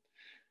with them.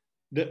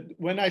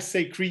 When I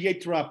say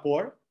create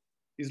rapport,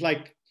 it's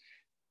like,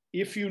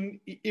 if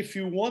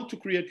you want to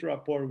create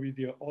rapport with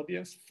your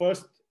audience,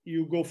 first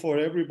you go for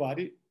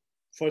everybody,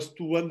 first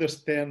to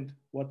understand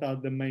what are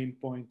the main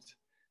points.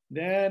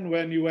 Then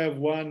when you have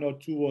 1 or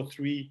 2 or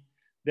 3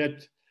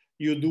 that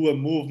you do a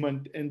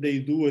movement and they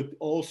do it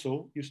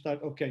also, you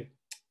start, okay,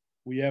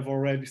 we have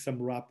already some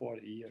rapport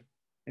here.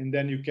 And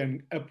then you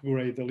can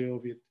upgrade a little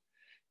bit.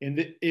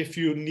 And if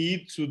you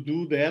need to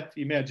do that,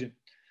 imagine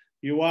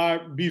you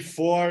are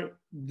before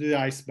the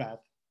ice bath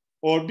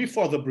or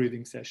before the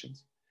breathing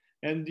sessions,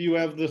 and you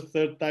have the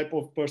third type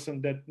of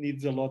person that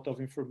needs a lot of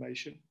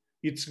information.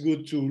 It's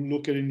good to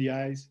look it in the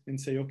eyes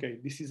and say, okay,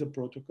 this is a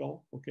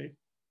protocol. Okay,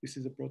 this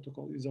is a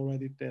protocol. It's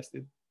already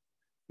tested.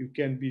 You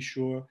can be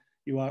sure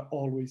you are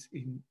always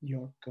in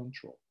your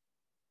control.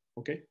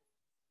 Okay,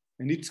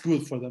 and it's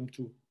good for them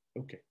to,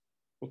 okay,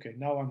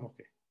 now I'm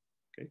okay.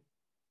 Okay,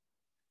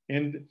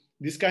 and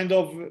this kind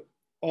of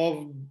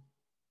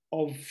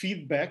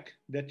feedback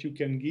that you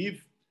can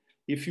give,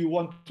 if you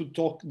want to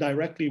talk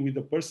directly with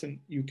the person,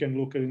 you can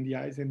look her in the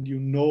eyes and you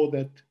know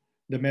that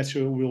the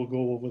message will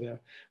go over there.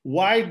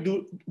 Why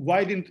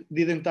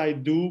didn't I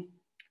do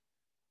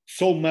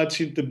so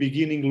much in the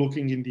beginning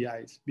looking in the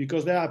eyes?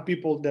 Because there are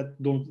people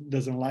that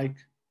doesn't like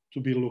to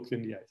be looked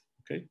in the eyes.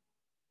 Okay,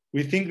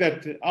 we think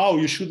that, oh,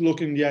 you should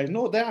look in the eyes.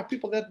 No, there are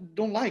people that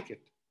don't like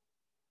it.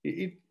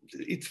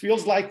 It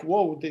feels like,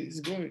 whoa,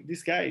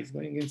 this guy is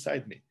going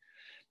inside me.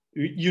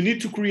 You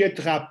need to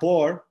create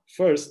rapport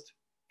first,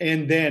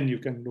 and then you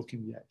can look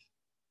in the eyes.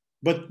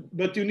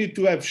 But you need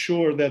to have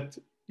sure that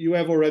you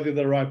have already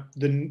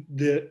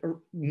the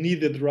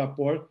needed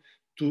rapport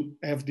to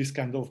have this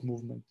kind of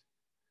movement.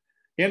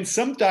 And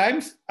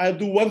sometimes I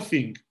do one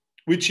thing,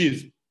 which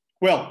is,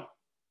 well,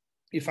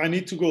 if I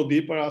need to go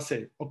deeper, I'll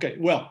say, okay,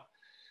 well,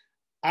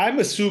 I'm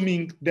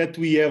assuming that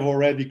we have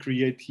already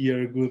created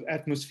here a good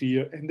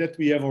atmosphere and that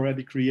we have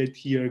already created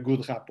here a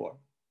good rapport.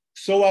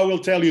 So I will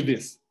tell you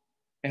this,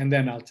 and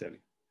then I'll tell you.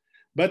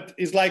 But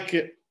it's like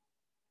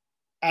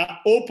I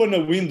open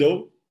a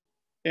window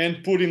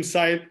and put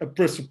inside a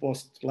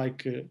presuppost,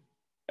 like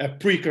a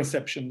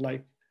preconception,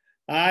 like,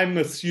 I'm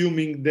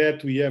assuming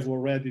that we have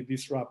already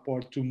this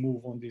rapport to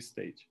move on this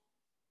stage,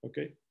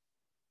 okay?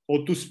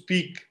 Or to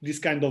speak this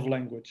kind of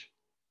language,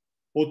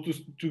 or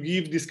to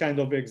give this kind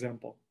of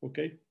example,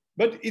 okay?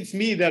 But it's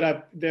me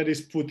that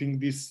is putting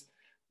this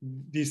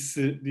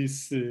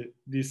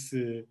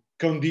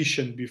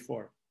condition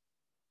before.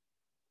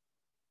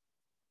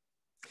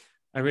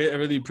 I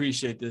really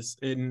appreciate this.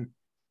 And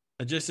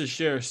just to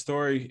share a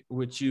story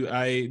with you,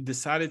 I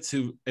decided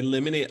to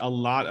eliminate a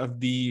lot of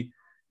the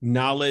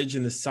knowledge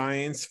and the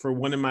science for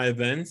one of my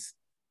events,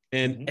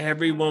 and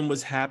everyone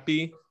was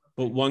happy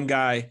but one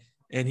guy.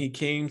 And he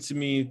came to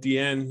me at the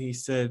end. He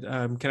said,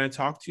 can I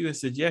talk to you? I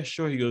said, yeah,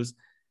 sure. He goes,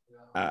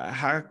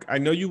 I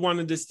know you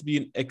wanted this to be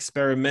an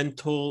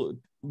experimental.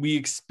 We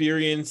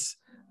experience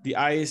the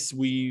ice,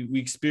 we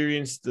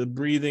experience the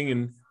breathing,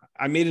 and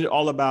I made it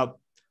all about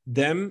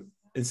them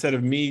instead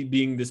of me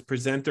being this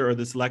presenter or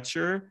this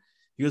lecturer.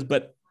 He goes,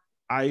 but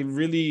I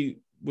really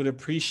would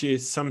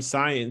appreciate some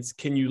science.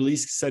 Can you at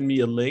least send me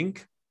a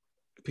link?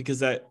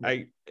 Because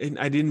I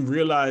didn't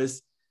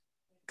realize,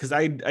 because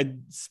I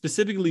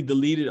specifically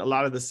deleted a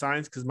lot of the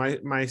science, because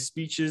my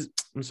speeches,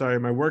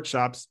 my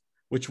workshops,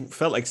 which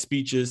felt like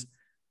speeches,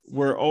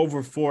 were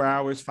over 4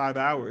 hours, 5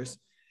 hours.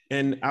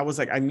 And I was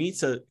like, I need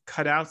to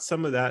cut out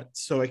some of that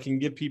so I can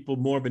give people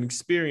more of an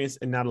experience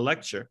and not a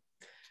lecture.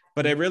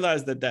 But I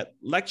realized that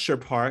lecture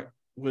part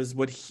was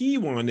what he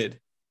wanted.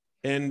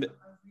 And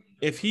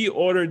if he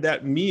ordered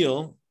that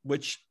meal,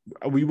 which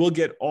we will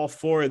get all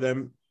 4 of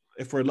them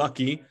if we're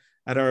lucky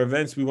at our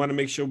events, we want to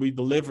make sure we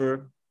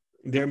deliver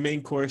their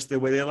main course the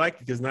way they like it,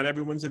 because not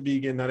everyone's a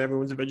vegan, not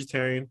everyone's a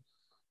vegetarian,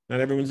 not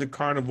everyone's a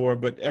carnivore,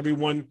 but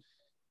everyone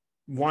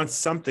wants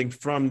something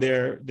from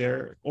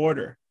their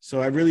order.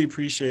 So I really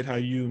appreciate how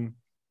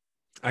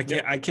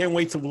I can't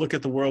wait to look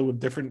at the world with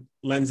different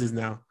lenses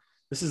now.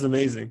 This is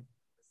amazing.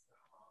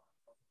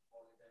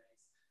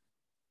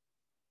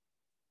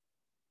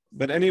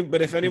 But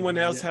if anyone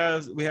else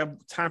we have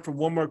time for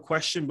one more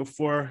question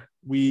before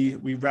we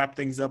wrap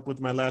things up with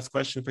my last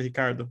question for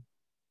Ricardo.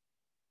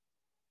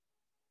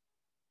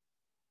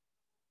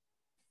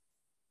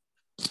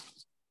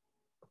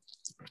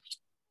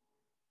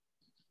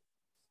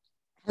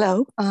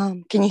 Hello,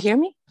 can you hear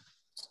me?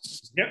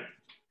 Yep.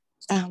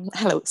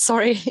 Hello,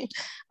 sorry.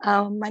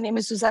 My name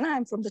is Susanna.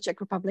 I'm from the Czech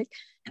Republic,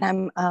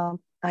 and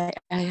I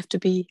have to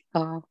be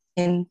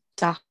in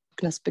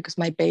darkness because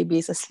my baby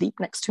is asleep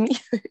next to me.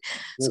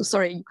 So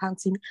sorry, you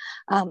can't see me.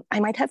 I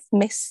might have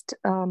missed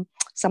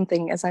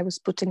something as I was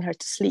putting her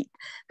to sleep,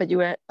 but you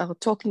were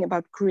talking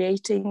about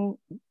creating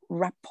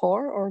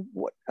rapport, or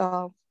what?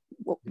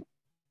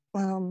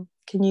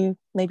 Can you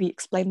maybe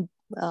explain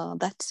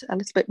that a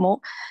little bit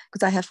more?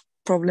 Because I have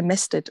probably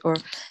missed it, or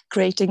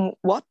creating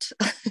what?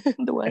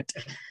 The word.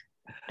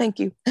 Thank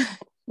you.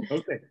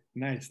 Okay,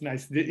 nice.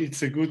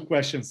 It's a good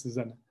question,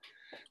 Susanna.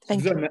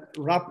 Thank you.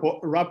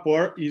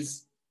 Rapport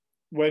is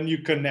when you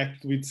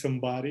connect with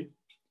somebody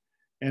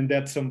and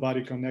that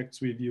somebody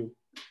connects with you.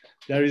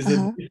 There is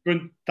a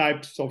different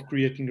types of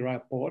creating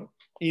rapport.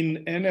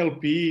 In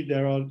NLP,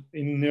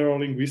 in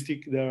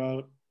neurolinguistic, there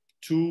are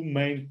three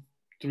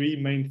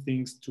main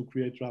things to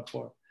create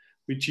rapport,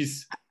 which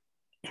is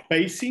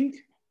pacing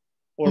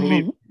or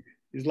listening.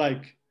 It's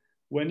like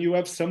when you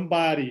have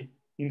somebody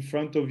in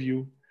front of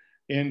you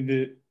and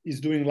is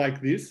doing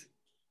like this,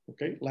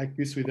 okay, like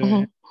this with a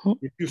hand.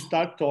 If you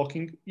start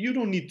talking, you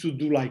don't need to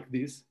do like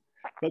this,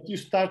 but you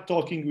start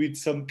talking with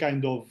some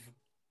kind of,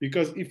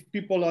 because if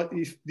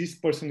this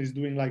person is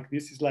doing like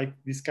this, it's like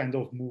this kind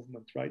of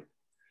movement, right?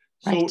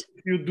 So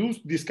if you do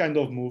this kind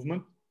of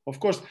movement, of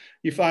course,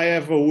 if I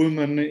have a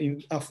woman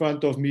in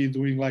front of me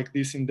doing like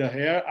this in the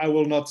hair, I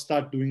will not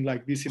start doing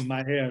like this in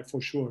my hair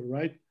for sure,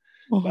 right?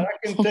 But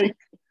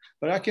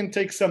I can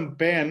take some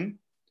pen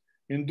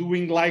and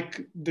doing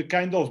like the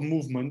kind of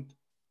movement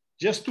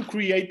just to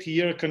create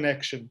here a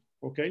connection,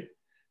 okay?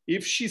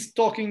 If she's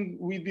talking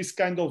with this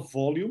kind of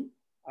volume,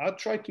 I'll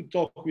try to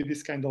talk with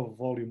this kind of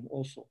volume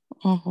also,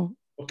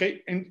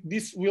 okay? And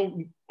this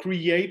will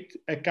create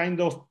a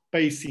kind of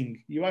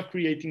pacing. You are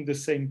creating the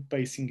same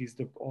pacing as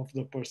of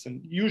the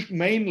person. You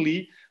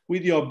mainly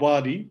with your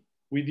body,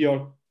 with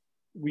your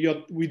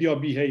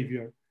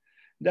behavior.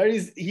 There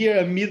is here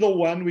a middle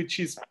one, which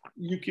is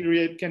you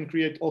can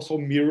create also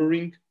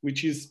mirroring,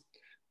 which is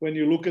when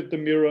you look at the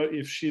mirror,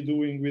 if she's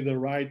doing with the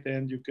right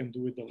hand, you can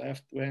do with the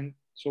left hand.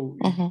 So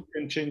you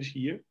can change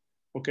here,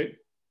 okay?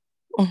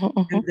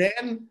 And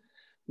then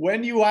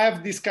when you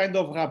have this kind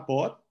of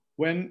rapport,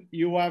 when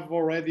you have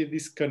already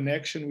this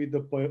connection with the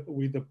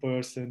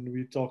person,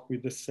 we talk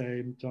with the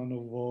same tone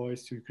of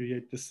voice, we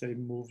create the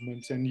same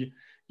movements, and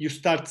you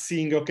start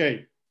seeing,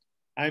 okay,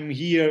 I'm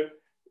here,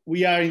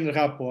 we are in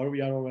rapport,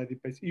 we are already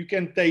pacing. You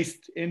can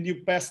taste and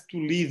you pass to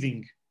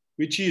leading,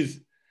 which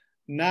is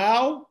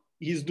now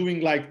he's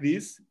doing like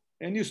this,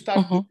 and you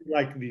start doing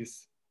like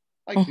this,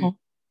 this.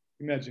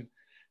 Imagine.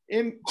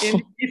 And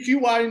if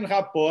you are in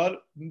rapport,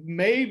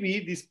 maybe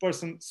this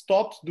person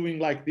stops doing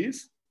like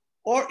this,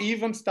 or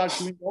even start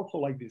doing also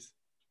like this.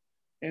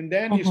 And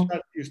then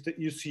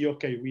you see,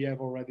 okay, we have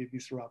already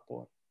this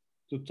rapport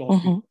to talk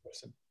with the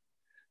person.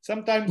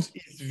 Sometimes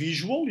it's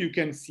visual, you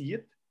can see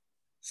it.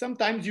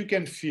 Sometimes you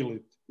can feel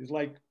it. It's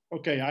like,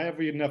 okay, I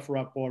have enough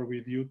rapport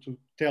with you to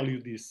tell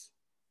you this.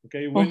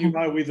 Okay, when you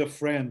are with a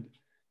friend,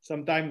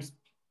 sometimes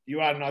you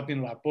are not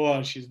in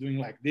rapport, she's doing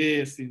like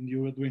this and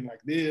you are doing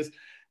like this,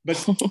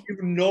 but you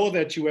know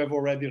that you have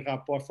already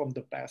rapport from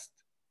the past.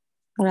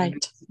 Right,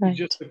 it's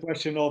just a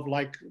question of,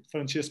 like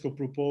Francesco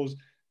proposed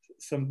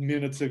some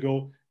minutes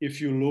ago,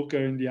 if you look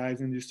her in the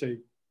eyes and you say,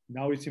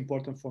 now it's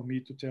important for me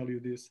to tell you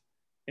this.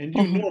 And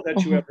you know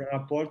that you have a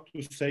rapport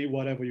to say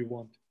whatever you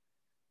want.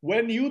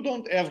 When you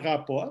don't have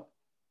rapport,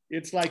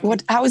 it's like...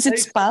 How is it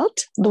spelled,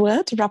 the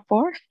word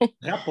rapport?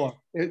 Rapport.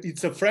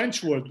 It's a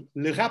French word,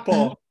 le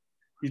rapport.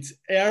 It's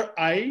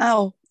R-I-P-P-O-R-T.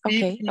 Oh,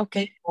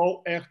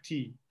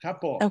 okay.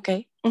 Rapport.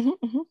 Okay.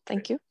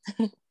 Thank you.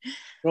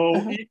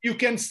 So you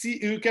can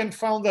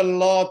find a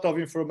lot of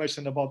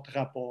information about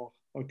rapport.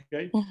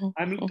 Okay.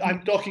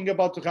 I'm talking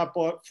about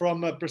rapport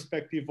from a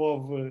perspective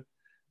of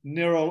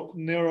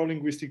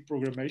neuro-linguistic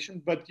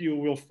programmation, but you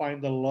will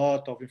find a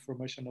lot of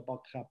information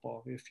about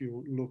rapport if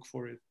you look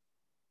for it.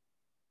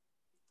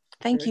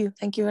 Thank you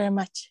very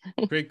much.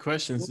 Great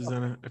question,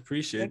 Susanna. I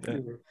appreciate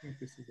that. Thank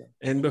you, Susanna.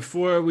 And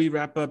before we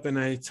wrap up and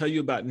I tell you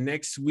about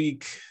next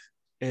week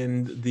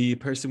and the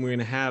person we're going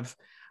to have,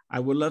 I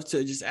would love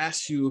to just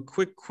ask you a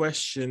quick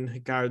question,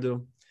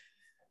 Ricardo.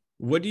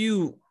 What do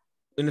you,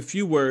 in a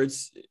few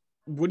words,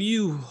 what do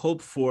you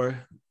hope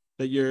for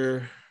that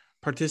your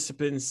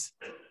participants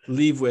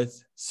leave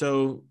with?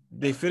 So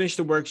they finish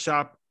the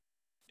workshop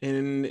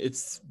and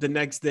it's the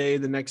next day,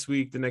 the next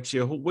week, the next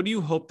year. What do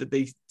you hope that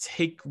they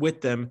take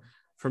with them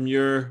from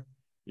your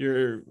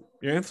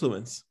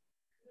influence?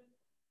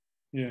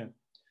 Yeah,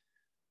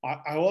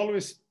 I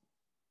always,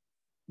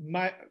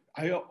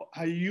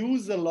 I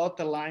use a lot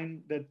a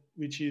line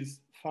which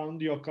is,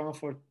 found your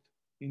comfort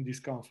in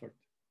discomfort.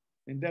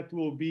 And that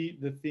will be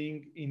the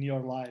thing in your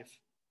life.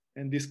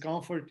 And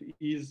discomfort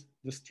is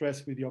the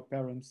stress with your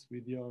parents,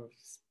 with your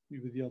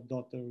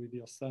daughter, with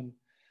your son,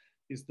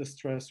 is the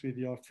stress with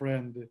your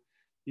friend,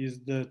 is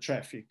the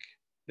traffic.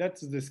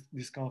 That's this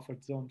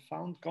discomfort zone.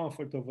 Found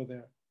comfort over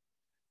there.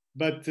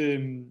 But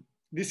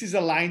this is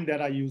a line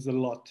that I use a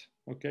lot,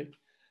 okay?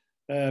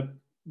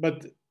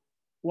 But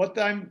what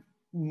I'm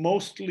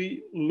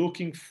mostly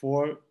looking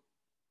for,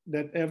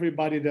 that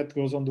everybody that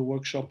goes on the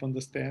workshop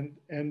understand,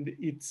 and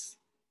it's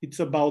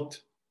about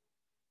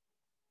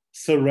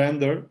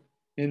surrender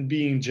and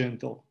being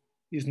gentle.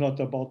 It's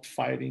not about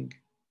fighting,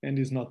 and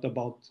it's not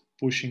about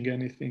pushing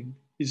anything.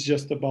 It's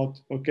just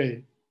about,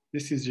 okay,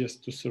 this is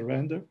just to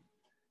surrender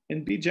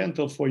and be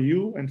gentle for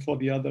you and for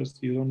the others.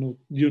 You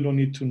don't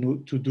need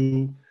to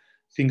do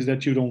things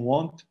that you don't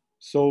want.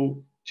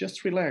 So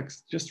just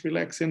relax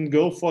and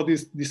go for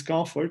this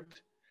discomfort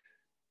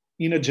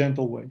in a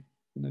gentle way,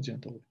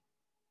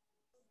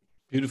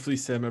 Beautifully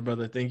said, my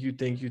brother. Thank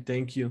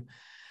you.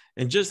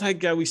 And just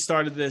like we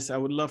started this, I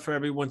would love for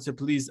everyone to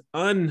please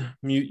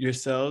unmute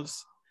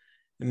yourselves.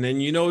 And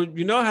then you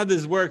know how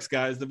this works,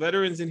 guys. The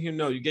veterans in here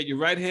know you get your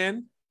right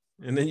hand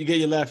and then you get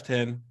your left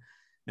hand.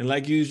 And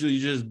like usual, you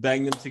just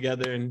bang them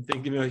together and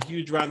give you a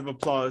huge round of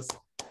applause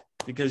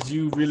because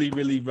you really,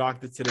 really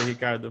rocked it today,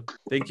 Ricardo.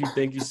 Thank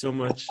you so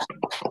much.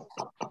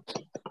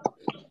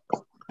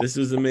 This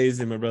was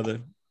amazing, my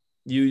brother.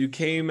 You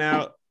came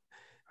out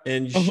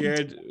and you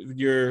shared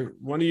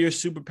one of your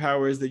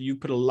superpowers that you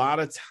put a lot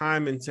of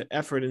time into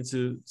effort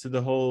into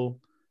the whole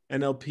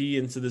NLP,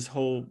 into this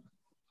whole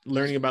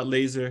learning about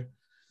laser.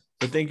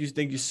 But thank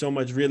you so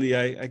much. Really,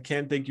 I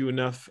can't thank you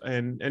enough.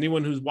 And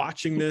anyone who's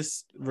watching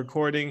this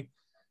recording,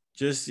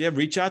 just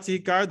reach out to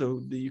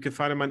Ricardo. You can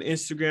find him on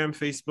Instagram,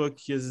 Facebook.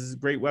 He has this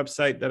great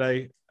website that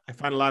I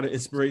find a lot of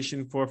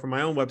inspiration for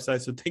my own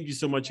website. So thank you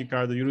so much,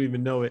 Ricardo. You don't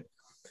even know it.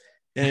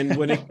 And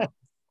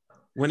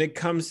when it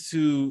comes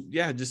to,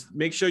 just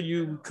make sure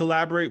you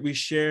collaborate, we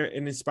share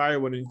and inspire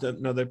one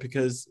another,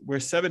 because we're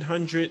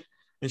 700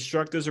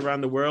 instructors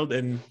around the world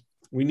and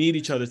we need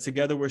each other.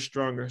 Together, we're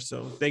stronger.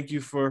 So thank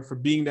you for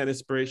being that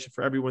inspiration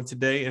for everyone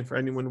today and for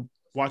anyone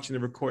watching the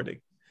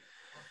recording.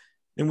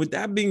 And with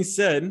that being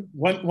said,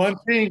 one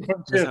thing,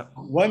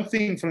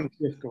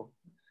 Francesco,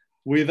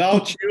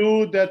 without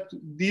you, that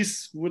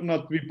this would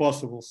not be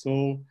possible.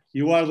 So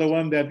you are the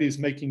one that is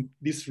making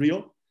this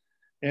real.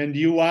 And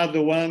you are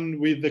the one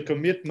with the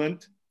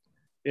commitment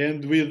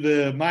and with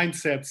the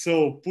mindset.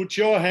 So put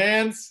your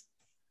hands,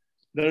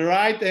 the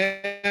right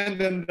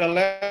hand and the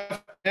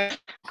left hand,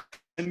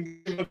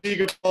 and give a big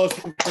applause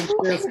to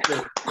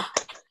Francesco.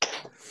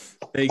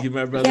 Thank you,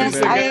 my brother.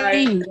 Yes,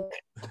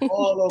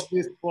 all of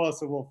this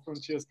possible,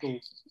 Francesco.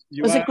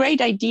 It was a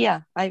great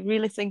idea. I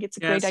really think it's a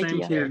great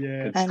idea.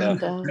 Yeah.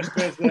 And,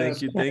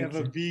 thank you. Have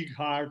a big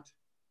heart,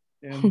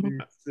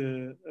 and it's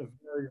a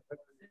very,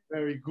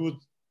 very good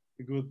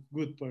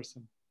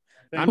person.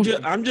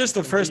 I'm just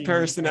a first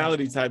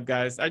personality type,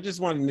 guys. I just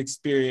want an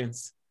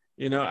experience.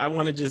 I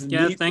want to just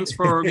meet. Thanks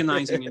for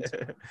organizing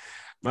it.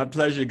 My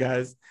pleasure,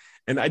 guys.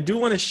 And I do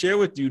want to share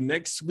with you,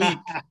 next week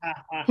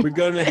we're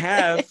going to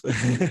have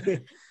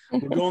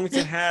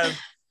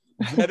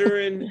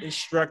veteran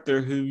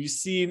instructor who you've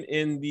seen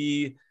in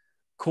the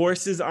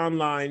courses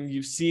online.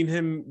 You've seen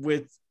him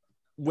with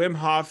Wim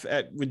Hof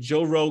with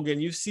Joe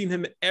Rogan. You've seen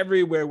him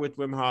everywhere with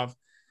Wim Hof.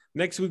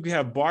 Next week, we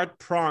have Bart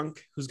Pronk,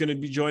 who's going to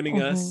be joining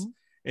us,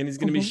 and he's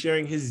going to be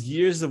sharing his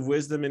years of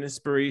wisdom and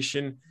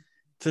inspiration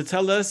to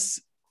tell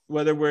us,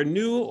 whether we're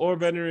new or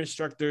veteran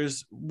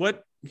instructors,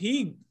 what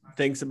he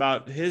thinks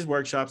about his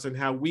workshops and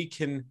how we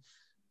can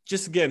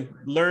just, again,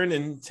 learn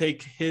and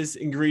take his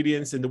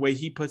ingredients and the way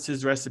he puts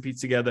his recipe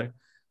together.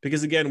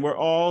 Because again, we're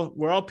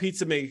all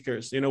pizza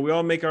makers. You know, we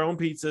all make our own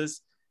pizzas,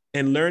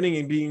 and learning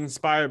and being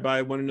inspired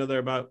by one another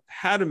about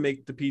how to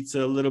make the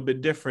pizza a little bit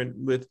different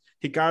with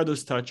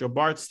Ricardo's touch or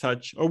Bart's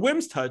touch or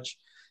Wim's touch,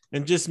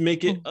 and just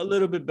make it a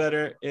little bit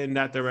better in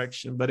that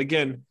direction. But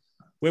again,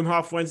 Wim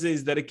Hof Wednesday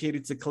is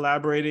dedicated to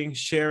collaborating,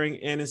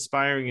 sharing, and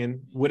inspiring. And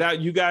without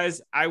you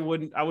guys, I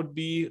would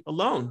be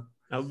alone.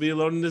 I would be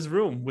alone in this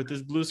room with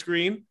this blue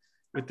screen,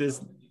 with this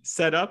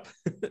setup.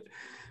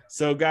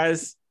 So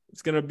guys,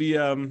 it's going to be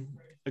a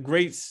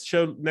great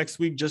show next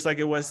week, just like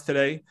it was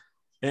today.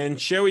 And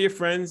share with your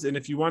friends. And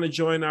if you want to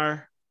join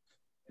our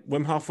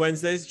Wim Hof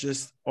Wednesdays,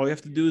 just all you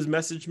have to do is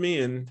message me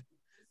and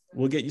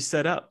we'll get you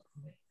set up.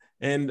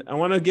 And I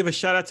want to give a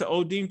shout out to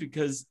Odin,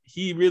 because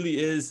he really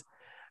is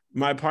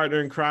my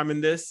partner in crime in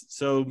this.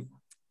 So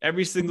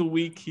every single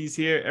week he's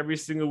here, every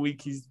single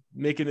week he's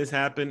making this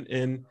happen.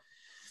 And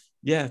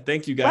yeah,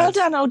 thank you guys. Well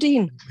done,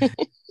 Odin.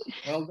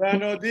 Well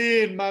done,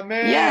 Odin, my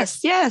man.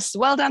 Yes.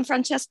 Well done,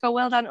 Francesco.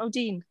 Well done,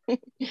 Odin.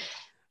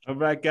 All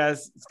right,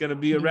 guys, it's going to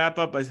be a wrap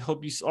up. I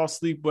hope you all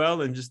sleep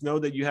well, and just know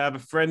that you have a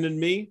friend in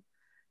me.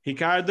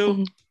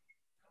 Ricardo,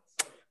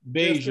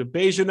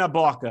 beijo na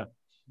boca.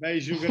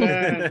 Beijo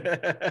grande.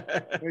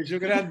 Beijo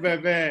grande,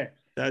 bebê.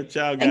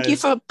 Ciao, guys. Thank you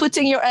for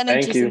putting your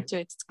energies into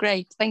it. It's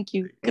great. Thank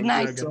you. Good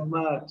night. So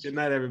much. Good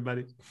night,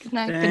 everybody. Good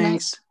night.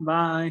 Thanks.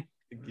 Bye.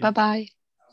 Bye-bye.